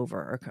not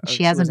over. Or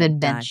she hasn't been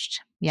benched.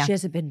 Yeah. She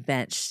hasn't been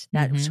benched.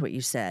 That's what you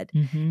said.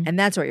 And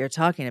that's what you're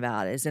talking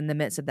about is in the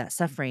midst of that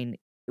suffering,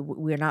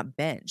 we're not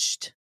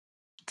benched.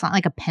 It's not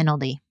like a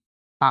penalty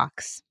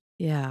box.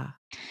 Yeah.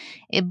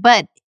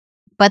 But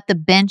the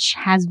bench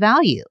has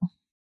value.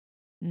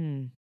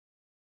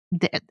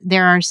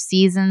 There are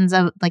seasons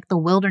of like the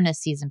wilderness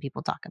season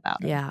people talk about.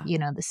 Yeah.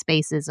 The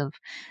spaces of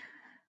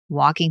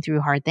walking through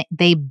hard things.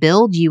 They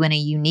build you in a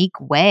unique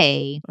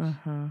way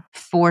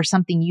for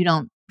something you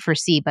don't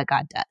foresee, but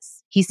God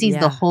does. He sees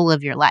the whole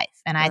of your life.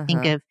 And I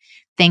think of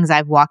things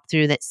I've walked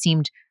through that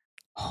seemed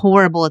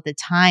horrible at the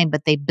time,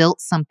 but they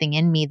built something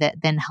in me that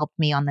then helped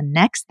me on the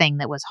next thing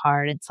that was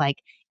hard. It's like,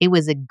 it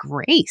was a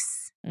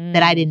grace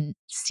that I didn't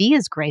see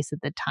as grace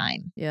at the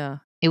time. Yeah.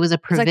 It was a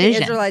provision. It's like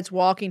the Israelites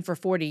walking for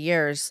 40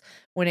 years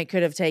when it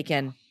could have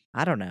taken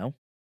I don't know,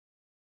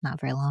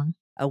 Not very long.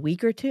 a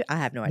week or two. I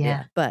have no Yeah.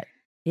 idea, but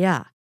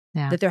yeah,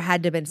 Yeah. that there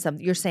had to have been some.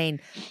 You're saying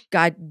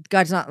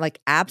God's not like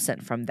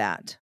absent from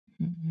that.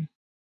 Mhm.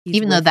 He's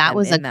Even though with that them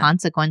was a in that.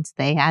 consequence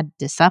they had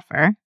to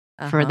suffer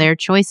for Uh-huh. their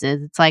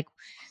choices. It's like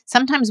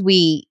sometimes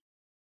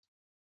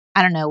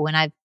I don't know, when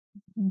I've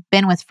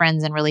been with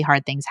friends and really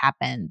hard things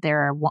happen,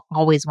 they're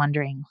always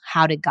wondering,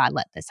 how did God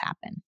let this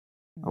happen?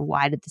 Or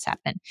why did this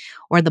happen?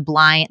 Or I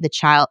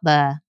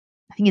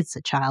think it's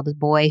a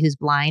boy who's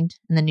blind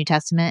in the New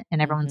Testament.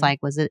 And everyone's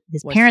like, was it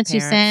his Was parents who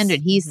sinned?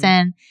 Did he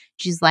sin?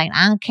 She's like,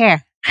 I don't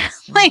care.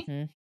 Like,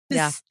 Yeah.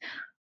 just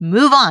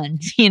move on,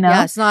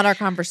 Yeah, it's not our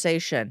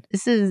conversation.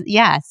 This is,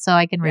 so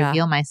I can Yeah.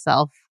 reveal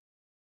myself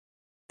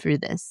through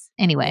this.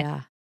 Anyway,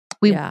 Yeah.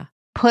 we Yeah.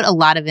 put a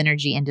lot of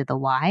energy into the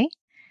why.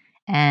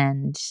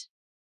 And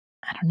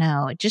I don't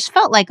know, it just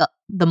felt like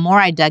the more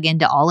I dug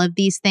into all of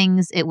these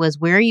things, it was,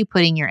 where are you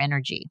putting your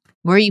energy?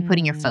 Where are you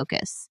putting your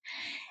focus?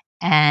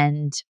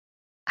 And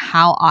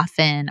how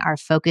often our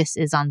focus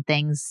is on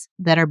things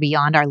that are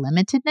beyond our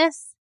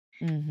limitedness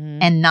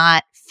and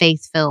not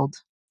faith-filled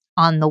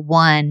on the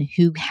one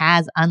who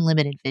has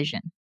unlimited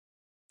vision,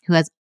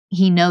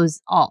 he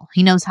knows all.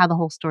 He knows how the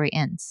whole story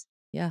ends.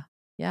 Yeah.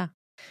 Yeah.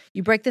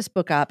 You break this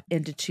book up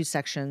into 2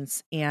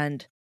 sections,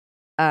 and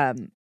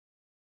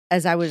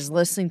as I was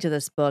listening to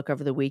this book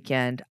over the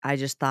weekend, I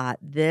just thought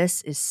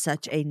this is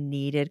such a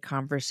needed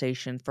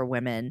conversation for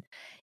women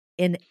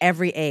in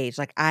every age.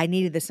 Like, I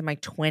needed this in my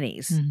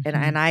 20s,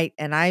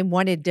 and I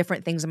wanted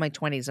different things in my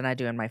 20s than I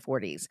do in my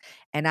 40s.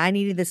 And I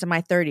needed this in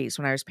my 30s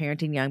when I was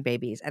parenting young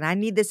babies. And I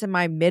need this in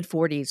my mid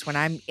 40s when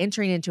I'm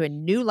entering into a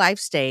new life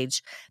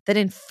stage that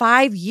in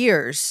 5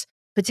 years,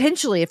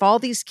 potentially, if all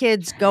these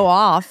kids go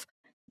off,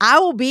 I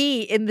will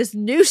be in this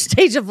new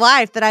stage of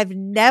life that I've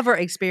never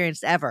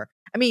experienced ever.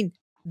 I mean,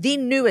 the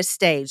newest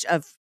stage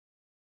of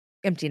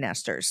empty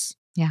nesters.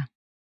 Yeah.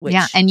 Which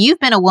yeah. And you've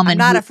been a woman I'm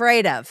not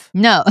afraid of.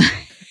 No.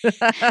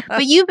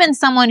 But you've been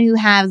someone who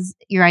has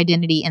your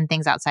identity in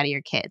things outside of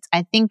your kids.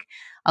 I think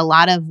a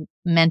lot of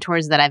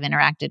mentors that I've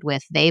interacted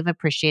with, they've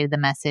appreciated the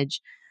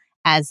message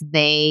as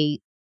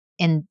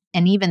and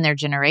even their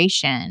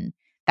generation,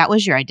 that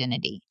was your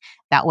identity.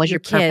 That was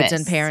your kids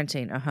purpose. and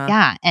parenting.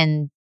 Yeah.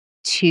 And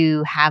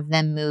to have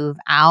them move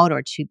out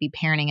or to be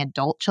parenting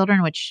adult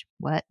children,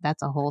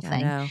 that's a whole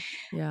thing. I know.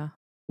 Yeah.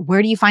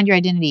 Where do you find your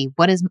identity?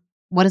 What is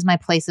my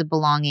place of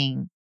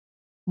belonging?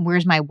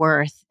 Where's my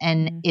worth?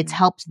 And it's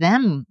helped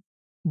them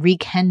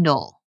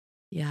rekindle.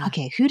 Yeah.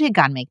 Okay, who did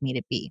God make me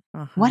to be?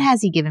 What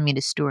has he given me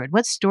to steward?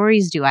 What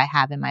stories do I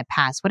have in my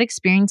past? What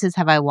experiences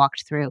have I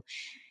walked through?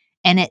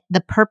 And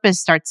the purpose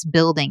starts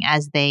building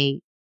as they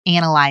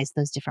analyze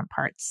those different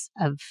parts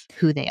of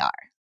who they are.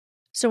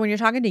 So when you're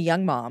talking to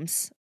young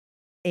moms,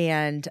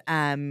 and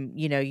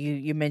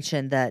you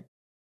mentioned that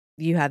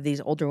you have these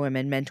older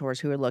women mentors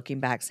who are looking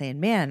back saying,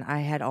 man, I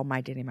had all my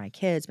identity in my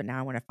kids, but now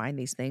I want to find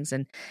these things.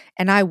 And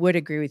I would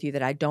agree with you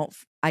that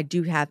I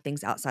do have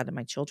things outside of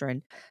my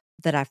children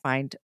that I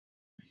find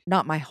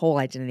not my whole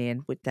identity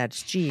in, with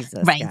that's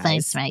Jesus, right,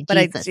 guys. Right, but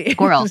Jesus.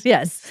 Squirrel.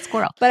 Yes.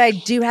 Squirrel. But I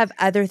do have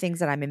other things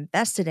that I'm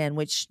invested in,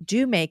 which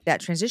do make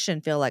that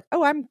transition feel like,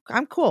 oh,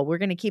 I'm cool. We're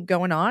going to keep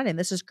going on, and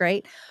this is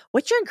great.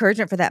 What's your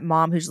encouragement for that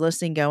mom who's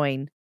listening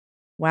going,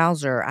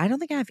 wowzer, I don't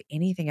think I have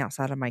anything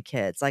outside of my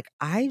kids. Like,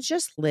 I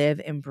just live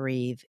and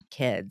breathe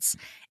kids.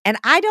 And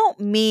I don't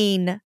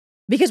mean,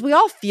 because we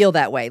all feel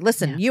that way.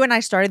 Listen, you and I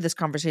started this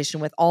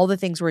conversation with all the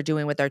things we're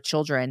doing with our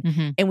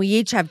children, and we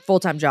each have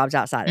full-time jobs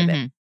outside of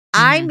it.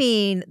 I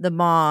mean the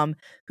mom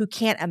who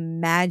can't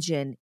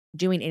imagine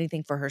doing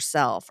anything for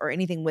herself or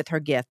anything with her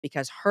gift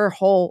because her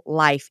whole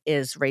life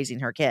is raising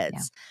her kids.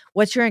 Yeah.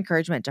 What's your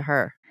encouragement to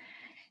her?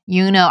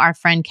 Our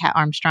friend Kat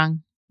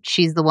Armstrong,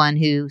 she's the one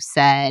who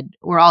said,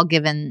 we're all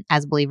given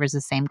as believers the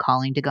same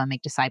calling to go and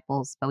make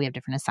disciples, but we have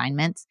different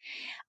assignments.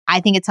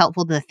 I think it's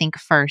helpful to think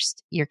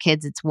first, your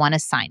kids, it's one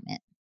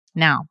assignment.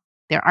 Now,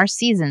 there are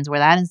seasons where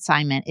that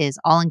assignment is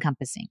all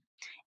encompassing.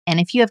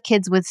 And if you have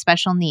kids with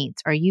special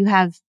needs, or you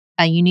have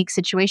a unique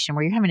situation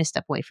where you're having to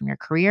step away from your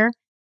career,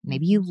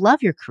 maybe you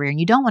love your career and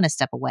you don't want to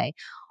step away,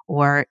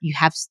 or you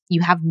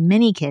have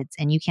many kids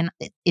and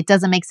it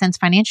doesn't make sense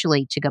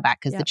financially to go back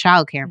because the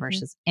childcare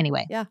versus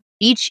anyway. Yeah.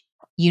 Each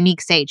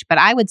unique stage. But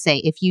I would say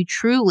if you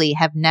truly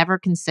have never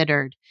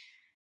considered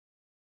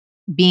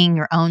being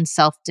your own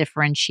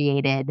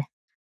self-differentiated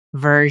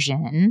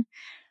version,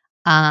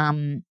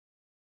 that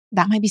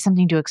might be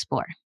something to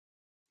explore.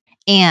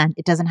 And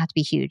it doesn't have to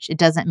be huge. It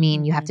doesn't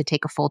mean you have to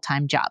take a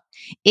full-time job.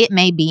 It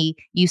may be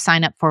you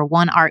sign up for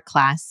one art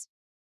class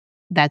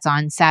that's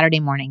on Saturday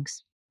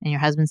mornings, and your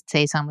husband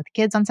stays home with the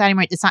kids on Saturday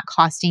morning. It's not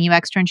costing you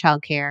extra in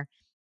childcare.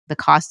 The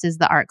cost is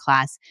the art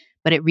class,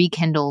 but it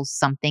rekindles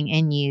something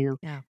in you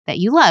that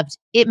you loved.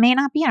 It may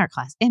not be an art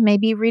class. It may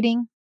be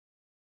reading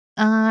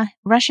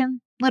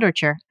Russian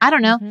literature. I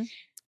don't know.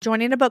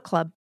 Joining a book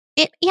club.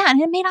 And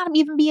it may not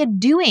even be a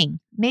doing.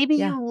 Maybe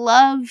you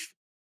love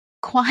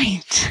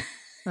quiet.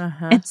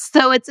 And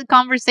so it's a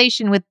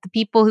conversation with the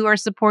people who are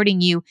supporting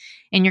you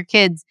and your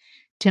kids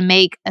to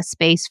make a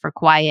space for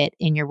quiet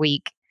in your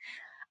week.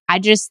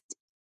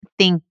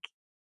 think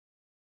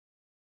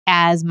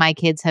as my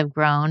kids have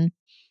grown,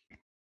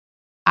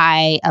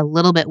 I a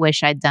little bit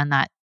wish I'd done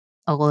that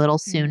a little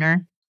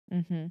sooner.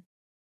 Mm-hmm.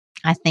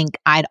 I think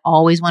I'd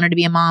always wanted to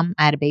be a mom.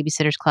 I had a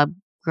babysitter's club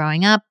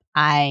growing up.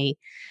 I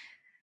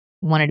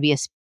wanted to be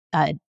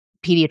a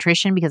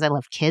pediatrician because I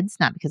love kids,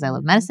 not because I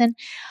love medicine.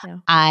 Yeah.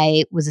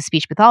 I was a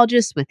speech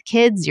pathologist with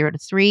kids 0 to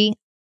 3.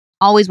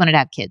 Always wanted to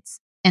have kids.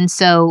 And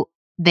so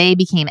they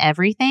became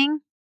everything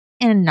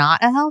in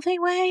not a healthy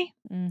way.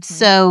 Mm-hmm.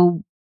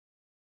 So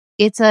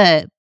it's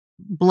a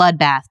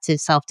bloodbath to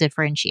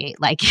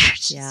self-differentiate. Like you're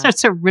just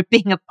starts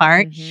ripping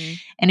apart. Mm-hmm.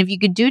 And if you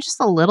could do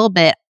just a little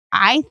bit,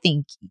 I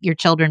think your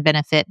children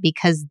benefit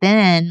because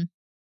then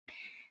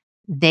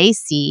they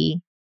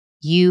see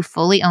you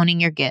fully owning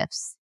your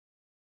gifts.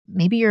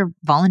 Maybe you're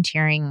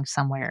volunteering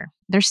somewhere.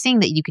 They're seeing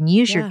that you can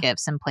use your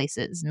gifts in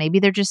places. Maybe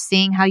they're just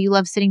seeing how you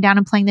love sitting down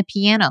and playing the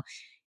piano.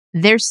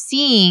 They're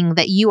seeing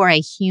that you are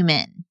a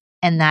human,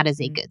 and that is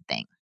a good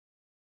thing.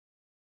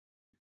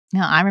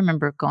 Now, I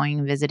remember going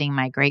and visiting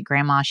my great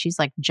grandma. She's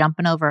like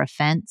jumping over a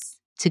fence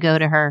to go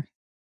to her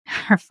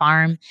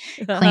farm,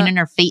 cleaning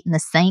her feet in the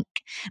sink.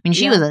 I mean,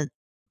 she was a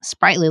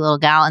sprightly little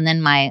gal. And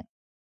then my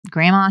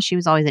grandma, she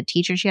was always a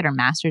teacher. She had her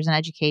master's in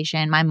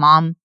education. My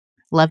mom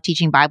loved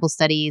teaching Bible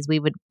studies. We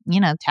would,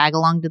 tag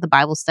along to the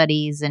Bible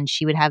studies, and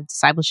she would have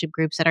discipleship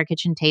groups at our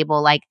kitchen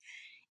table. Like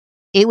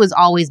it was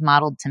always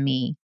modeled to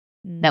me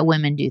that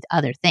women do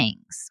other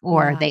things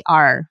or they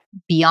are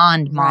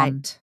beyond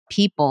mom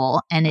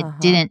people, and it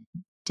didn't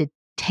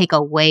take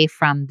away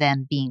from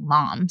them being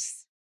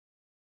moms.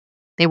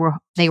 They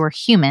were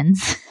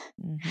humans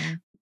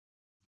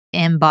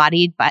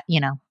embodied by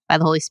the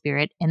Holy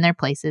Spirit in their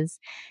places.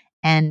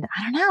 And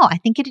I don't know, I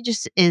think it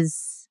just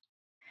is,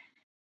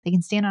 they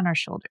can stand on our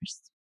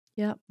shoulders.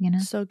 Yep.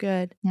 So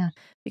good. Yeah.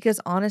 Because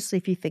honestly,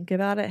 if you think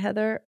about it,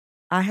 Heather,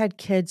 I had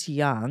kids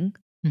young.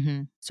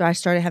 Mm-hmm. So I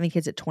started having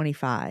kids at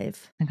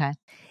 25. Okay.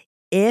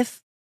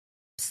 If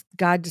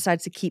God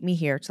decides to keep me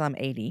here till I'm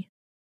 80,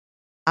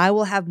 I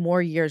will have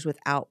more years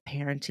without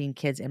parenting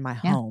kids in my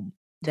home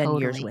than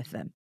years with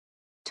them.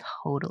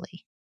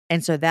 Totally.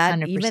 And so that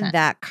 100%. even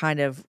that kind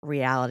of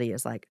reality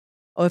is like,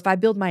 oh, if I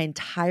build my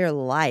entire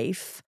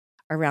life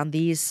around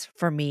these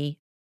for me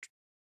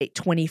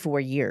 24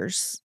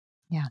 years,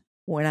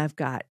 when I've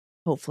got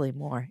hopefully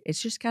more,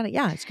 it's just kind of,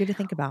 it's good to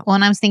think about. Well,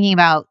 and I was thinking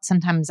about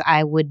sometimes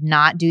I would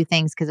not do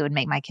things because it would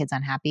make my kids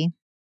unhappy.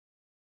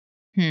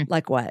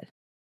 Like what?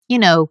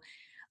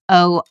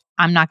 Oh,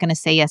 I'm not going to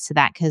say yes to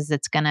that because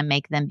it's going to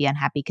make them be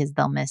unhappy because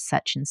they'll miss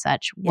such and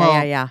such.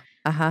 Yeah.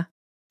 Uh-huh.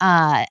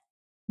 I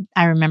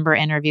remember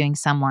interviewing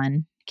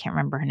someone, can't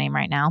remember her name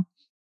right now,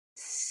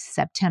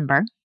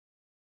 September.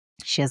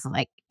 She has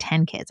like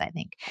 10 kids, I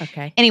think.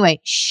 Okay. Anyway,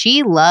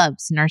 she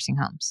loves nursing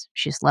homes.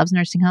 She just loves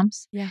nursing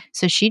homes. Yeah.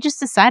 So she just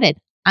decided,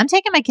 I'm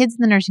taking my kids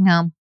in the nursing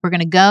home. We're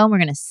going to go and we're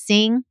going to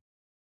sing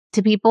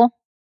to people.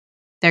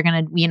 They're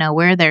going to,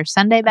 wear their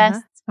Sunday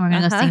best. And we're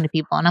going to go sing to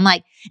people. And I'm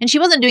like, and she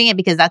wasn't doing it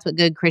because that's what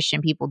good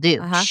Christian people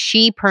do.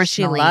 She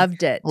personally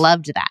loved it.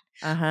 Loved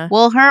that.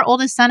 Well, her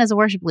oldest son is a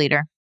worship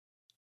leader.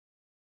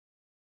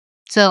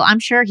 So I'm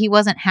sure he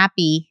wasn't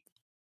happy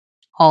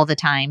all the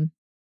time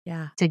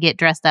to get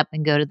dressed up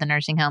and go to the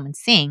nursing home and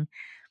sing.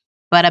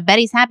 But I bet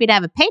he's happy to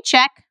have a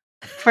paycheck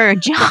for a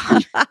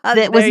job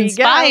that was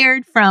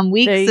inspired from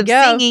weeks of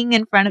singing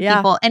in front of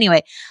people.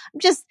 Anyway, I'm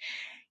just,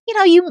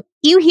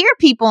 you hear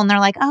people and they're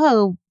like,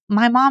 oh,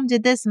 my mom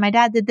did this and my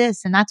dad did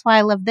this, and that's why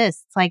I love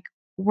this. It's like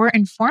we're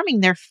informing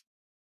their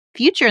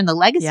future and the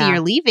legacy you're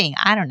leaving.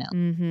 I don't know.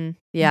 Mm-hmm.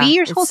 Yeah, be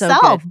your whole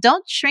self. Good.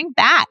 Don't shrink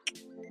back.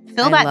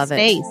 Fill that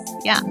space.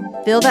 Yeah.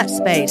 Fill that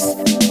space.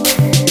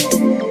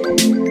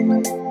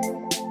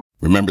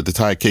 Remember the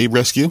Thai cave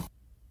rescue?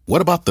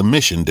 What about the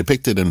mission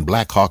depicted in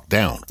Black Hawk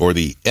Down or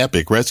the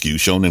epic rescue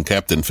shown in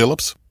Captain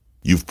Phillips?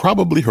 You've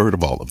probably heard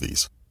of all of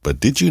these,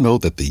 but did you know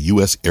that the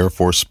U.S. Air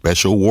Force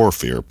Special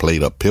Warfare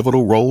played a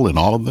pivotal role in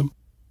all of them?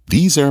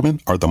 These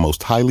airmen are the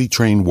most highly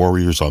trained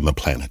warriors on the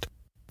planet.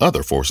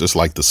 Other forces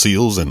like the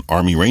SEALs and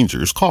Army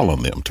Rangers call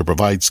on them to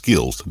provide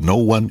skills no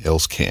one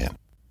else can.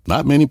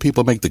 Not many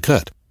people make the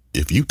cut.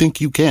 If you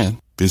think you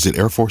can, visit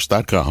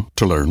airforce.com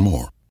to learn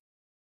more.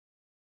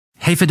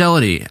 Hey,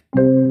 Fidelity.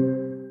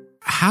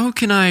 How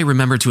can I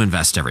remember to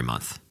invest every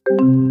month?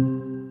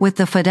 With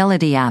the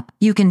Fidelity app,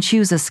 you can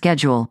choose a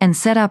schedule and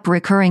set up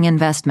recurring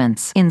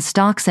investments in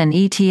stocks and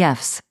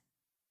ETFs.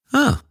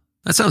 Oh,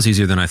 that sounds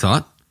easier than I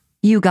thought.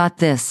 You got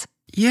this.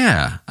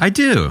 Yeah, I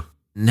do.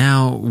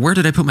 Now, where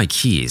did I put my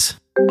keys?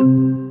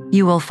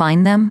 You will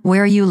find them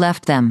where you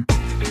left them.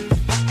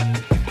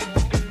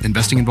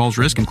 Investing involves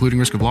risk, including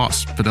risk of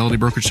loss. Fidelity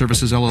Brokerage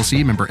Services,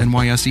 LLC, member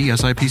NYSE,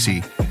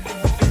 SIPC.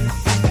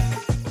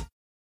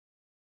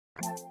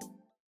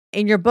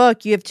 in your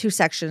book, you have 2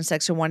 sections.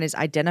 Section 1 is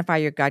identify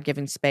your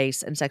God-given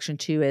space, and section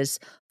 2 is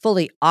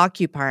fully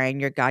occupying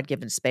your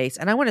God-given space.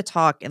 And I want to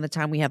talk in the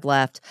time we have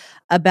left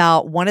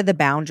about one of the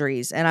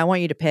boundaries, and I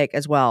want you to pick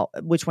as well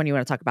which one you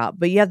want to talk about.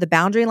 But you have the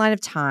boundary line of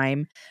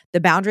time,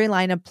 the boundary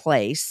line of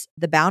place,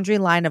 the boundary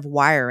line of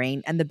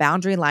wiring, and the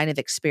boundary line of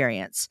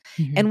experience.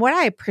 Mm-hmm. And what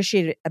I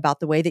appreciated about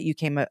the way that you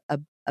came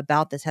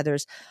about this, Heather,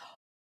 is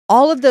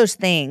all of those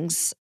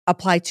things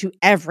apply to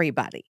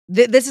everybody.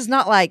 This is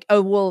not like,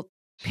 oh, well,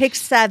 pick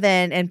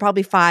 7 and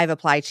probably 5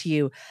 apply to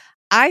you.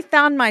 I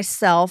found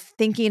myself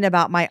thinking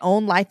about my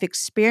own life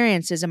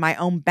experiences and my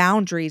own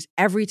boundaries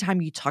every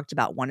time you talked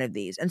about one of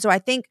these. And so I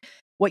think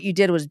what you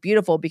did was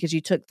beautiful because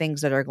you took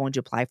things that are going to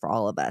apply for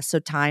all of us. So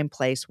time,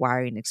 place,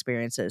 wiring,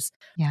 experiences.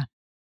 Yeah.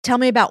 Tell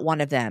me about one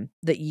of them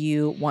that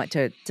you want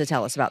to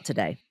tell us about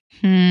today.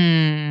 I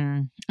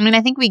mean,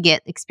 I think we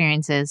get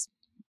experiences,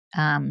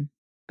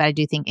 but I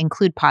do think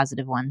include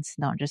positive ones.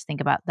 Don't just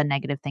think about the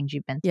negative things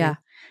you've been through. Yeah.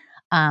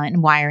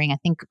 And wiring, I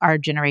think our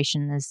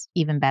generation is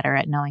even better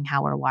at knowing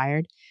how we're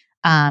wired,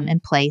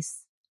 and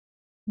place.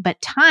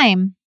 But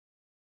time,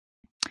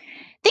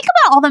 think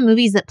about all the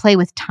movies that play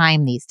with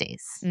time these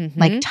days.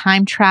 Like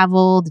time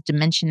travel, the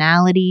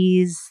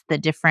dimensionalities, the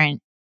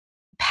different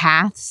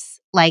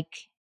paths.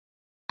 Like,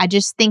 I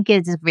just think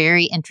it's a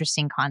very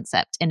interesting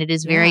concept. And it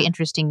is very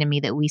interesting to me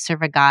that we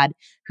serve a God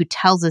who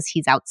tells us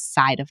he's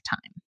outside of time.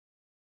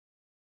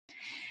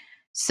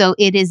 So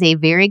it is a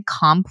very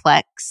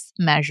complex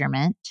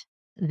measurement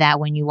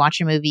that when you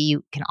watch a movie,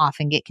 you can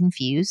often get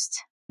confused.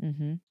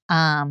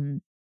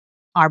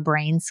 Our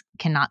brains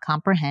cannot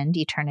comprehend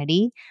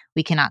eternity.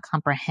 We cannot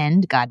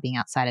comprehend God being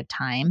outside of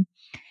time.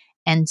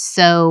 And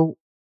so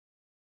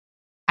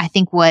I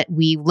think what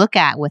we look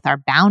at with our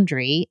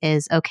boundary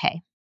is,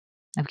 okay,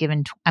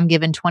 I'm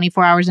given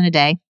 24 hours in a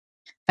day.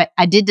 But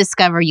I did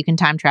discover you can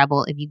time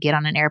travel if you get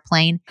on an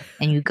airplane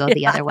and you go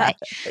the other way.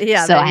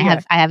 So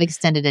I have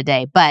extended a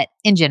day. But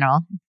in general,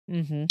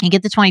 you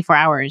get the 24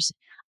 hours.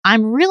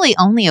 I'm really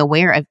only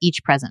aware of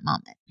each present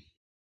moment.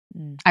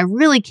 I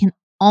really can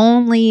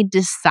only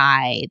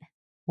decide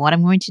what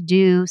I'm going to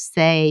do,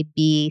 say,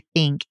 be,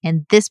 think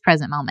in this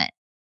present moment.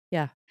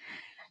 Yeah.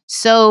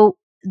 So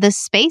the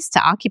space to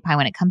occupy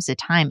when it comes to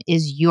time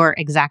is your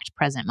exact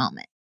present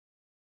moment.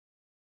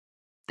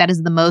 That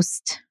is the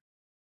most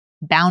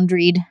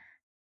boundaried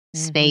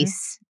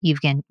space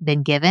you've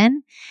been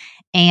given.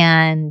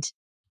 And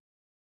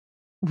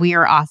we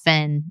are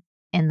often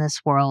in this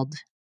world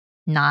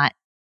not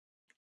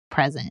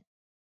present.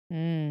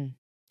 In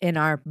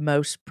our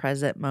most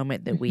present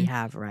moment that we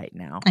have right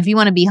now. If you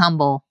want to be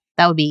humble,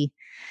 that would be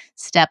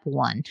step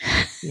 1.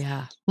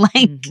 Yeah.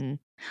 Like,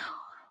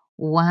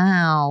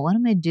 wow, what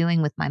am I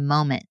doing with my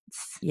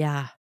moments?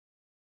 Yeah.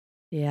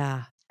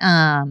 Yeah.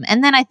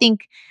 And then I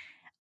think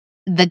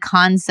the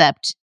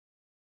concept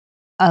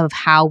of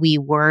how we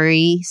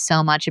worry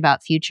so much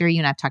about future. You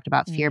and I've talked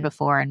about fear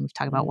before, and we've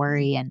talked about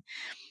worry.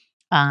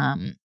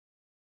 And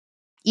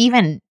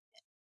even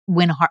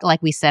when,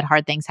 like we said,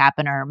 hard things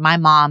happen, or my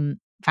mom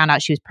found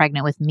out she was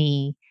pregnant with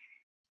me,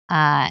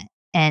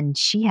 and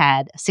she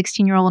had a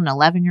 16-year-old and an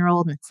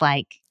 11-year-old. And it's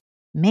like,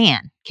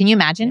 man, can you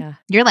imagine? Yeah.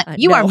 You're like,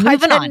 you are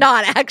moving on.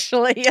 Not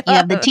actually. You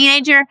have the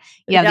teenager,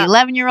 you have the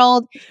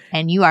 11-year-old,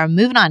 and you are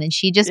moving on. And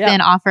she just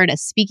been offered a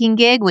speaking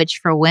gig, which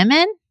for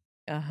women,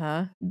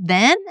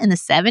 then in the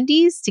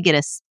 70s to get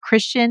a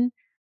Christian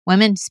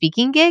women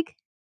speaking gig.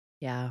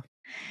 Yeah.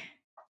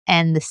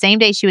 And the same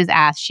day she was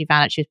asked, she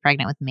found out she was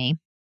pregnant with me.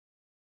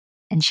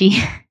 And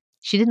she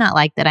did not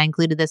like that I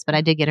included this, but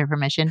I did get her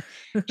permission.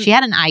 She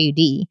had an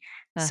IUD.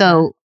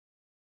 So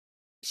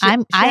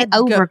I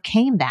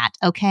overcame that.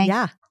 Okay.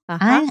 Yeah.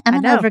 I'm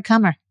an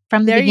overcomer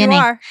from the there beginning.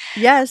 You are.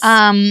 Yes.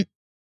 And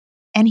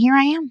here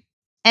I am.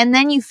 And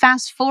then you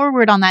fast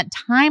forward on that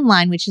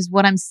timeline, which is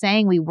what I'm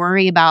saying. We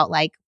worry about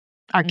like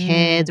our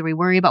kids, or we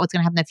worry about what's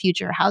going to happen in the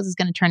future. How is this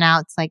going to turn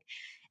out? It's like,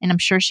 and I'm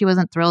sure she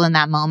wasn't thrilled in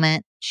that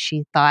moment.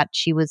 She thought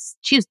she was,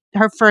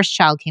 her first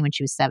child came when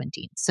she was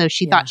 17. So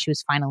she thought she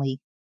was finally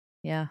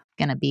going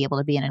to be able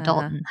to be an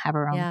adult and have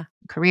her own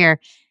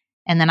career.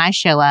 And then I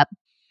show up,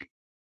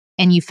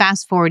 and you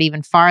fast forward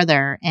even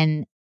farther.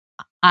 And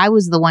I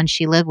was the one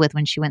she lived with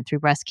when she went through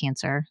breast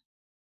cancer,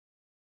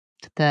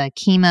 the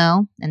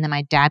chemo. And then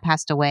my dad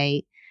passed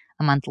away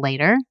a month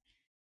later.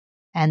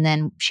 And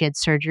then she had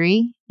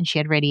surgery and she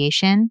had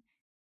radiation.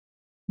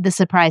 The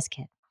surprise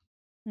kid.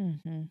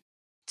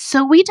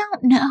 So we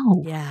don't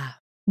know. Yeah.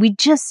 We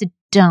just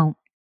don't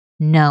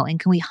know. And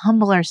can we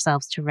humble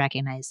ourselves to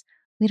recognize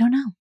we don't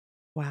know?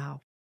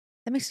 Wow.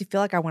 That makes me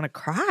feel like I want to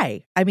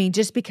cry. I mean,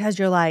 just because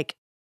you're like,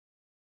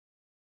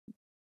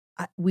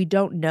 we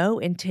don't know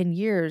in 10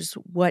 years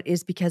what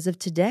is because of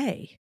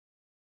today.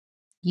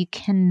 You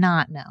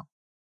cannot know.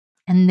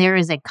 And there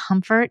is a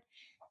comfort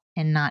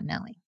in not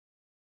knowing.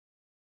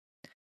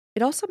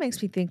 It also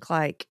makes me think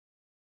like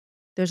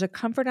there's a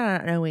comfort in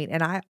not knowing.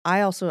 And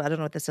I also, I don't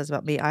know what this says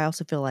about me. I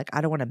also feel like I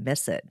don't want to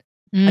miss it.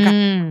 Like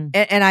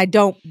and I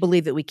don't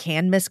believe that we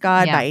can miss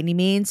God by any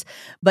means.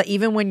 But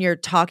even when you're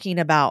talking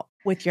about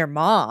with your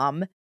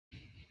mom,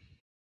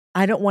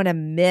 I don't want to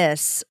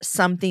miss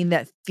something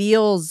that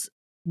feels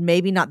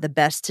maybe not the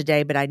best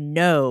today, but I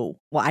know,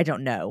 well, I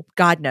don't know,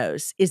 God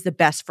knows, is the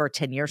best for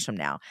 10 years from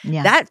now.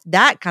 Yeah.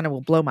 That kind of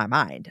will blow my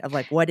mind of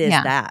like, what is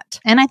that?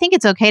 And I think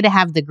it's okay to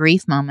have the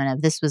grief moment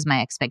of this was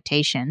my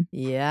expectation.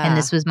 Yeah. And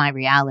this was my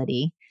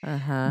reality.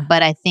 Uh-huh.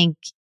 But I think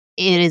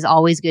it is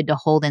always good to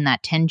hold in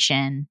that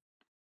tension.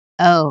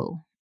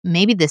 Oh,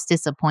 maybe this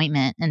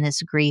disappointment and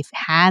this grief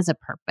has a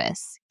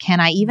purpose. Can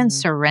I even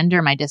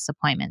surrender my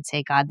disappointment?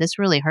 Say, God, this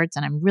really hurts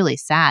and I'm really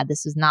sad.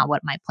 This is not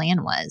what my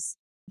plan was.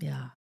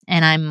 Yeah.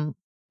 And I'm,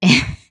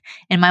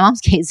 in my mom's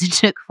case, it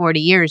took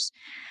 40 years.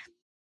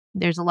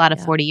 There's a lot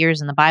of 40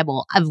 years in the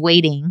Bible of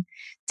waiting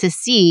to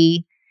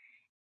see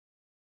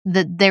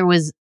that there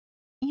was,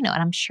 and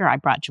I'm sure I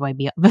brought joy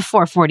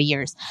before 40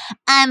 years.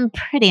 I'm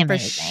pretty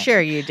amazing. For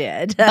sure you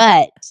did.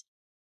 But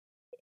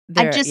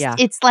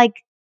it's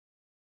like,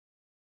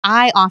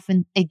 I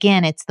often,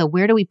 again, it's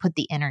where do we put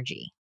the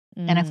energy?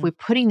 And if we're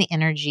putting the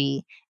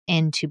energy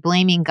into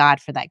blaming God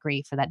for that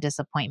grief or that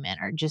disappointment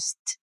or just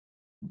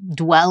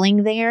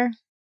dwelling there,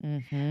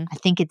 I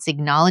think it's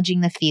acknowledging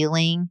the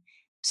feeling,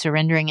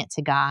 surrendering it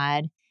to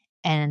God,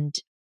 and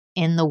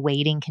in the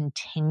waiting,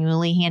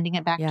 continually handing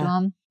it back to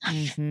Him.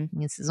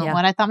 This isn't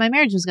what I thought my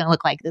marriage was going to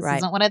look like. This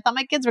isn't what I thought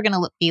my kids were going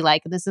to be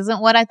like. This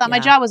isn't what I thought my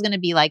job was going to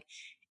be like.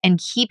 And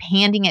keep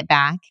handing it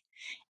back.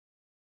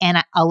 And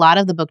a lot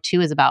of the book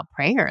too is about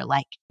prayer.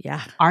 Like,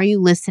 are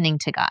you listening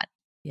to God?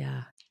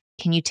 Yeah.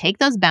 Can you take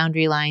those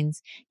boundary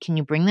lines? Can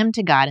you bring them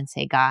to God and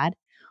say, God,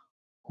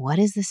 what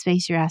is the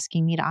space you're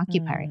asking me to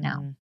occupy right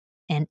now?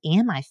 And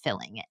am I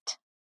filling it?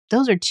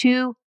 Those are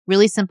two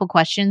really simple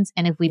questions.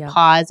 And if we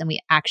pause and we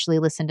actually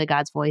listen to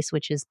God's voice,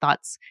 which is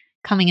thoughts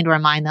coming into our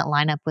mind that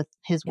line up with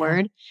His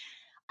word,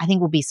 I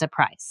think we'll be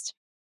surprised.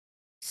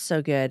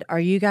 So good. Are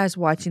you guys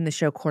watching the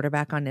show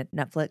Quarterback on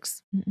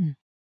Netflix?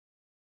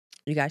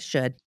 You guys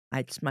should.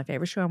 It's my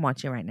favorite show I'm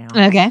watching right now.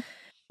 Okay.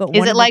 But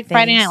is it like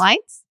Friday Night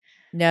Lights?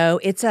 No,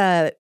 it's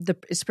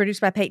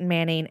produced by Peyton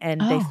Manning, and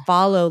they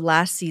follow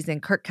last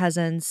season Kirk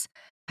Cousins,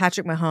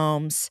 Patrick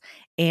Mahomes,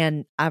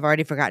 and I've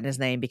already forgotten his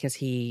name because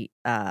he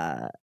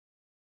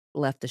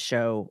left the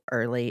show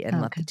early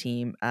and left the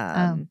team.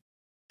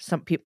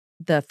 Some people,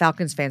 the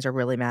Falcons fans are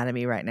really mad at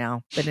me right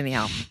now. But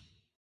anyhow,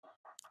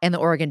 and the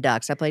Oregon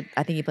Ducks. I think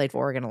he played for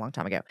Oregon a long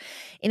time ago.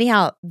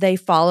 Anyhow, they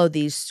follow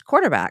these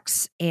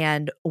quarterbacks.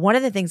 And one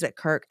of the things that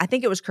I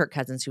think it was Kirk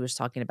Cousins who was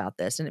talking about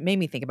this, and it made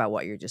me think about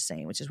what you're just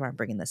saying, which is why I'm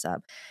bringing this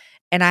up.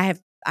 And I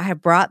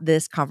have brought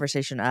this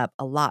conversation up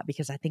a lot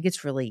because I think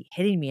it's really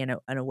hitting me in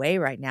a way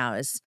right now.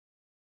 Is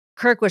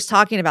Kirk was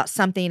talking about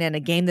something in a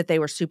game that they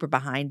were super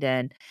behind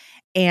in.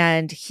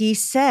 And he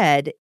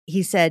said,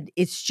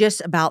 it's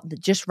just about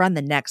just run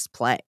the next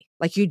play.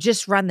 Like you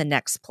just run the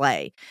next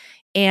play.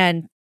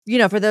 And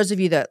for those of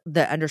you that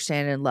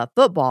understand and love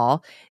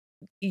football,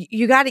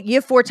 you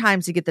have 4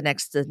 times to get the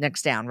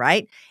next down,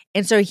 right?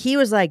 And so he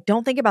was like,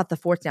 don't think about the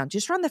 4th down.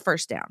 Just run the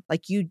first down.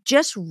 Like you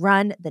just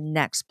run the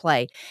next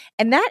play.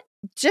 And that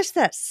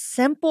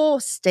simple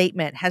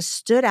statement has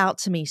stood out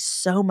to me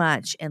so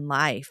much in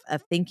life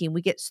of thinking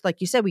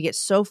like you said, we get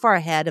so far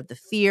ahead of the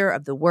fear,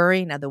 of the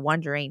worrying, of the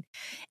wondering.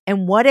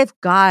 And what if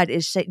God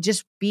is saying,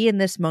 just be in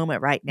this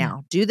moment right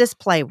now, do this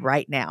play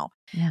right now.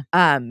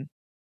 Yeah.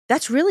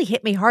 That's really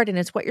hit me hard. And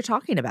it's what you're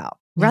talking about.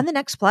 Run the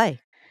next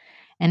play.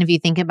 And if you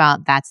think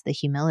about, that's the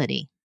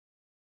humility.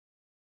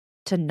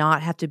 To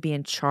not have to be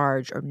in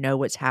charge or know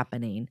what's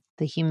happening.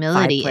 The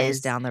humility 5 plays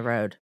is down the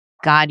road.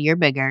 God, you're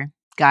bigger.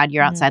 God,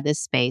 you're outside this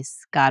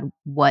space. God,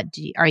 what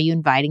are you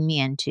inviting me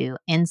into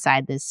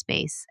inside this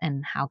space?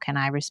 And how can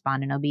I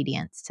respond in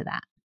obedience to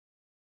that?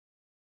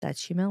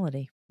 That's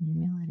humility.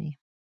 Humility.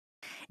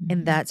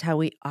 And that's how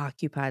we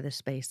occupy the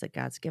space that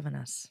God's given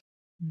us.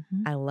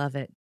 I love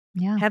it.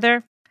 Yeah.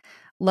 Heather,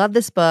 love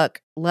this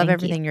book. Love Thank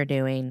everything you. you're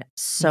doing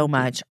so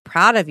much.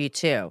 Proud of you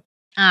too.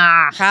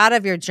 Proud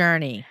of your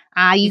journey.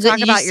 You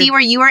see where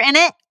you were in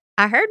it?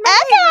 I heard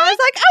my name. I was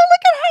like, oh,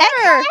 look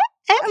at her.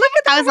 Look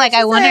at I was like,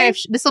 I wonder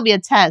if this will be a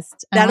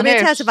test. That'll be a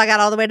test if I got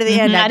all the way to the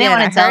end. I didn't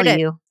want to tell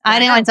you. I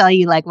didn't want to tell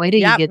you, like, wait till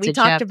you get to we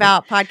talked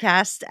about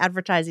podcast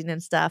advertising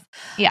and stuff.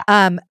 Yeah.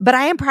 But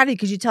I am proud of you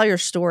because you tell your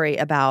story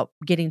about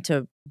getting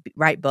to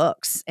write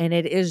books. And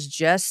it is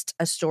just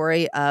a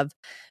story of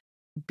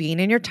being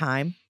in your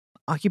time,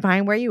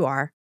 occupying where you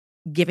are,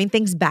 giving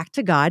things back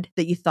to God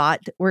that you thought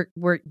were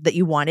that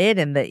you wanted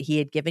and that He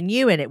had given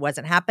you, and it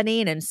wasn't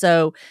happening. And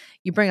so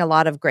you bring a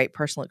lot of great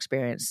personal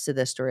experience to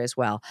this story as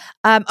well.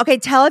 Okay,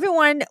 tell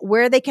everyone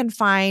where they can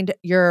find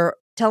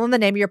tell them the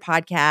name of your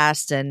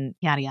podcast and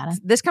yada yada.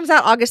 This comes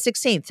out August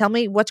 16th. Tell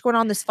me what's going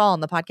on this fall on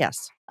the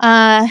podcast.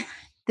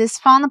 This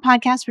fall on the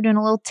podcast, we're doing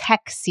a little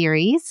tech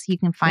series. You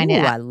can find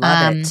it. I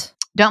love it.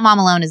 Don't Mom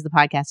Alone is the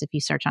podcast if you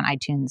search on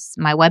iTunes.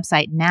 My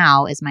website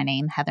now is my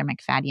name,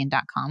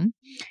 heathermacfadyen.com.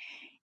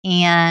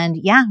 And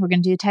yeah, we're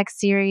going to do a text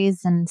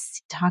series and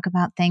talk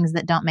about things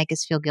that don't make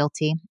us feel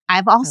guilty.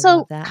 I've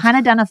also kind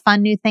of done a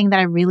fun new thing that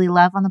I really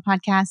love on the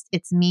podcast.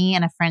 It's me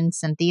and a friend,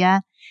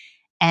 Cynthia,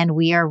 and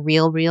we are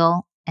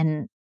real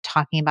and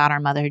talking about our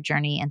motherhood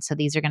journey. And so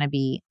these are going to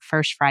be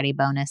First Friday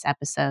bonus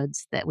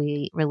episodes that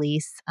we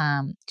release.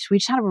 We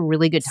just had a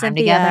really good time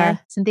together.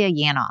 Cynthia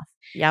Yanoff.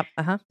 Yep.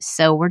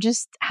 So we're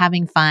just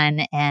having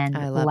fun and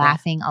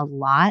laughing a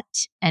lot.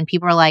 And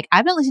people are like,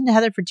 I've been listening to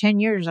Heather for 10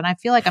 years and I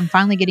feel like I'm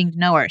finally getting to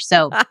know her.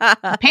 So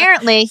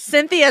apparently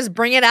Cynthia's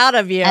bringing out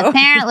of you.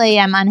 Apparently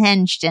I'm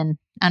unhinged and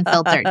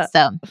unfiltered.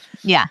 So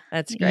yeah.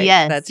 That's great.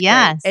 Yes. That's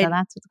yeah. great. So And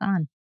that's what's going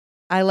on.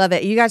 I love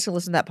it. You guys can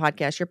listen to that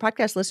podcast. You're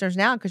podcast listeners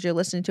now because you're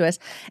listening to us.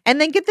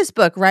 And then get this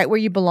book, Right Where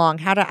You Belong,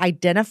 How to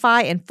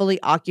Identify and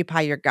Fully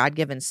Occupy Your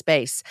God-Given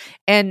Space.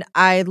 And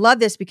I love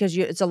this because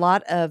it's a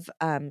lot of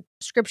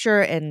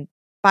scripture and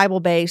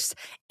Bible-based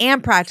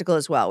and practical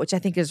as well, which I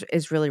think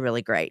is really,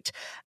 really great.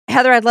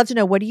 Heather, I'd love to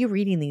know, what are you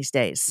reading these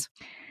days?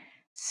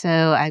 So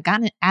I've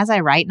gotten, as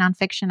I write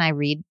nonfiction, I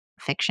read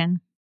fiction.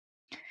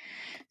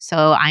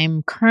 So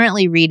I'm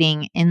currently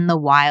reading In the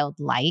Wild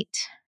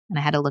Light. And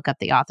I had to look up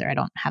the author. I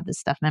don't have this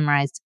stuff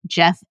memorized.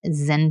 Jeff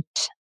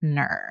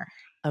Zentner.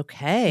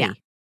 Okay.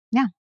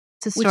 Yeah.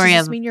 It's a Which story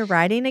does of... this mean you're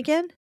writing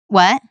again?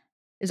 What?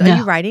 Are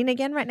you writing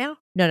again right now?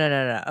 No.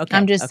 Okay.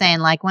 I'm just saying,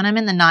 like, when I'm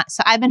in the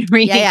so I've been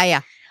reading. Yeah.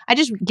 I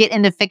just get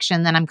into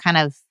fiction, then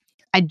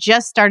I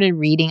just started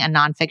reading a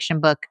nonfiction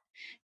book,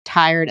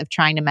 tired of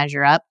trying to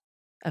measure up.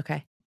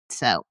 Okay.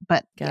 So,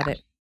 but Got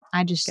it.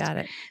 Got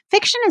it.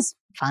 Fiction is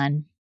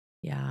fun.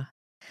 Yeah.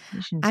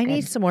 I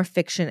need some more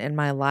fiction in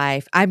my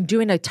life. I'm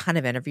doing a ton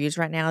of interviews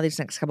right now these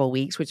next couple of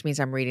weeks, which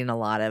means I'm reading a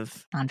lot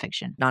of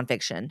nonfiction.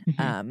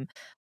 Mm-hmm.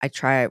 I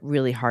try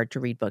really hard to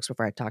read books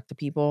before I talk to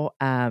people.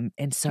 And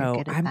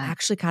so I'm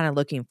actually kind of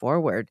looking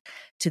forward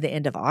to the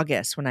end of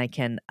August when I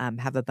can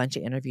have a bunch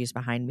of interviews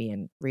behind me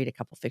and read a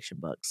couple fiction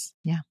books.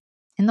 Yeah.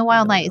 In the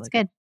Wild Light. Really It's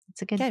good.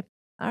 It's a good. Okay.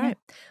 All right.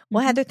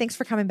 Well, Heather, thanks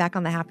for coming back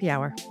on the Happy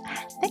Hour.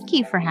 Thank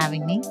you for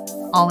having me.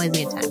 Always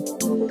a good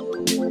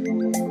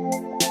time.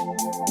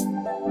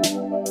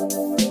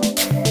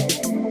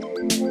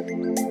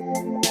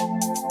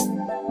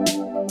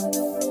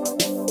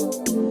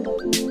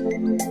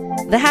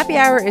 The Happy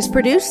Hour is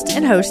produced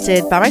and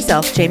hosted by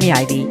myself, Jamie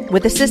Ivey,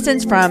 with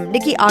assistance from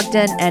Nikki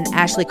Ogden and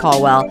Ashley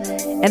Caldwell,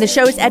 and the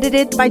show is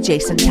edited by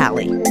Jason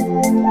Talley.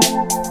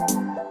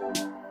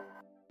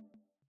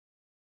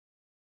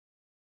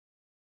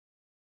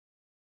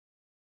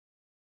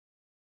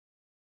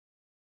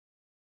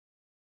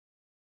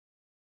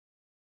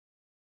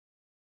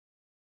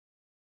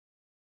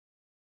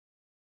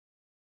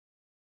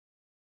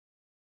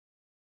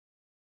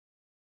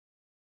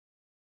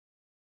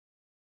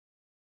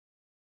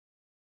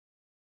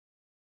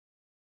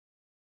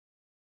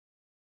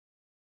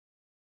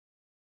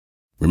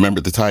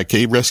 Remember the Thai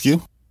cave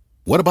rescue?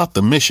 What about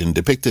the mission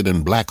depicted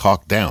in Black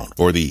Hawk Down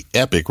or the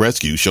epic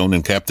rescue shown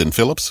in Captain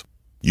Phillips?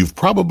 You've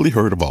probably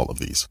heard of all of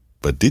these,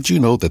 but did you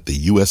know that the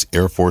U.S.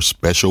 Air Force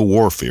Special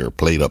Warfare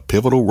played a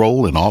pivotal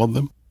role in all of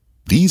them?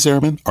 These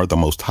airmen are the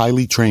most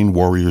highly trained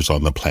warriors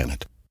on the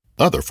planet.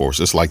 Other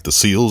forces like the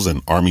SEALs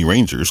and Army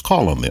Rangers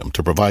call on them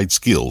to provide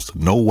skills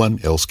no one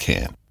else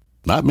can.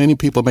 Not many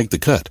people make the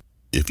cut.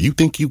 If you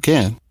think you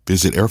can,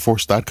 visit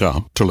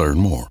airforce.com to learn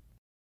more.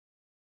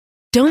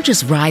 Don't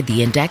just ride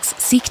the index,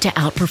 seek to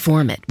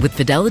outperform it with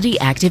Fidelity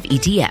Active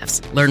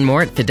ETFs. Learn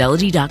more at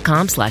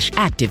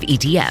fidelity.com/active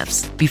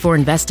ETFs. Before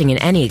investing in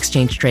any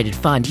exchange-traded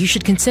fund, you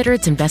should consider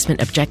its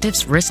investment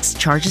objectives, risks,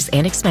 charges,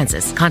 and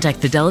expenses. Contact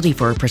Fidelity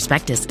for a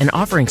prospectus, an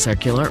offering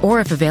circular,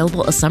 or if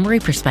available, a summary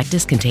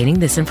prospectus containing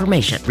this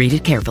information. Read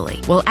it carefully.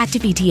 While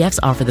active ETFs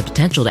offer the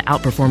potential to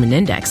outperform an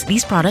index,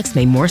 these products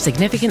may more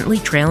significantly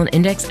trail an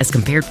index as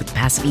compared with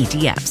passive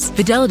ETFs.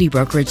 Fidelity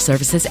Brokerage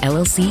Services,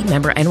 LLC,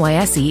 member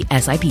NYSE,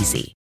 SIPC.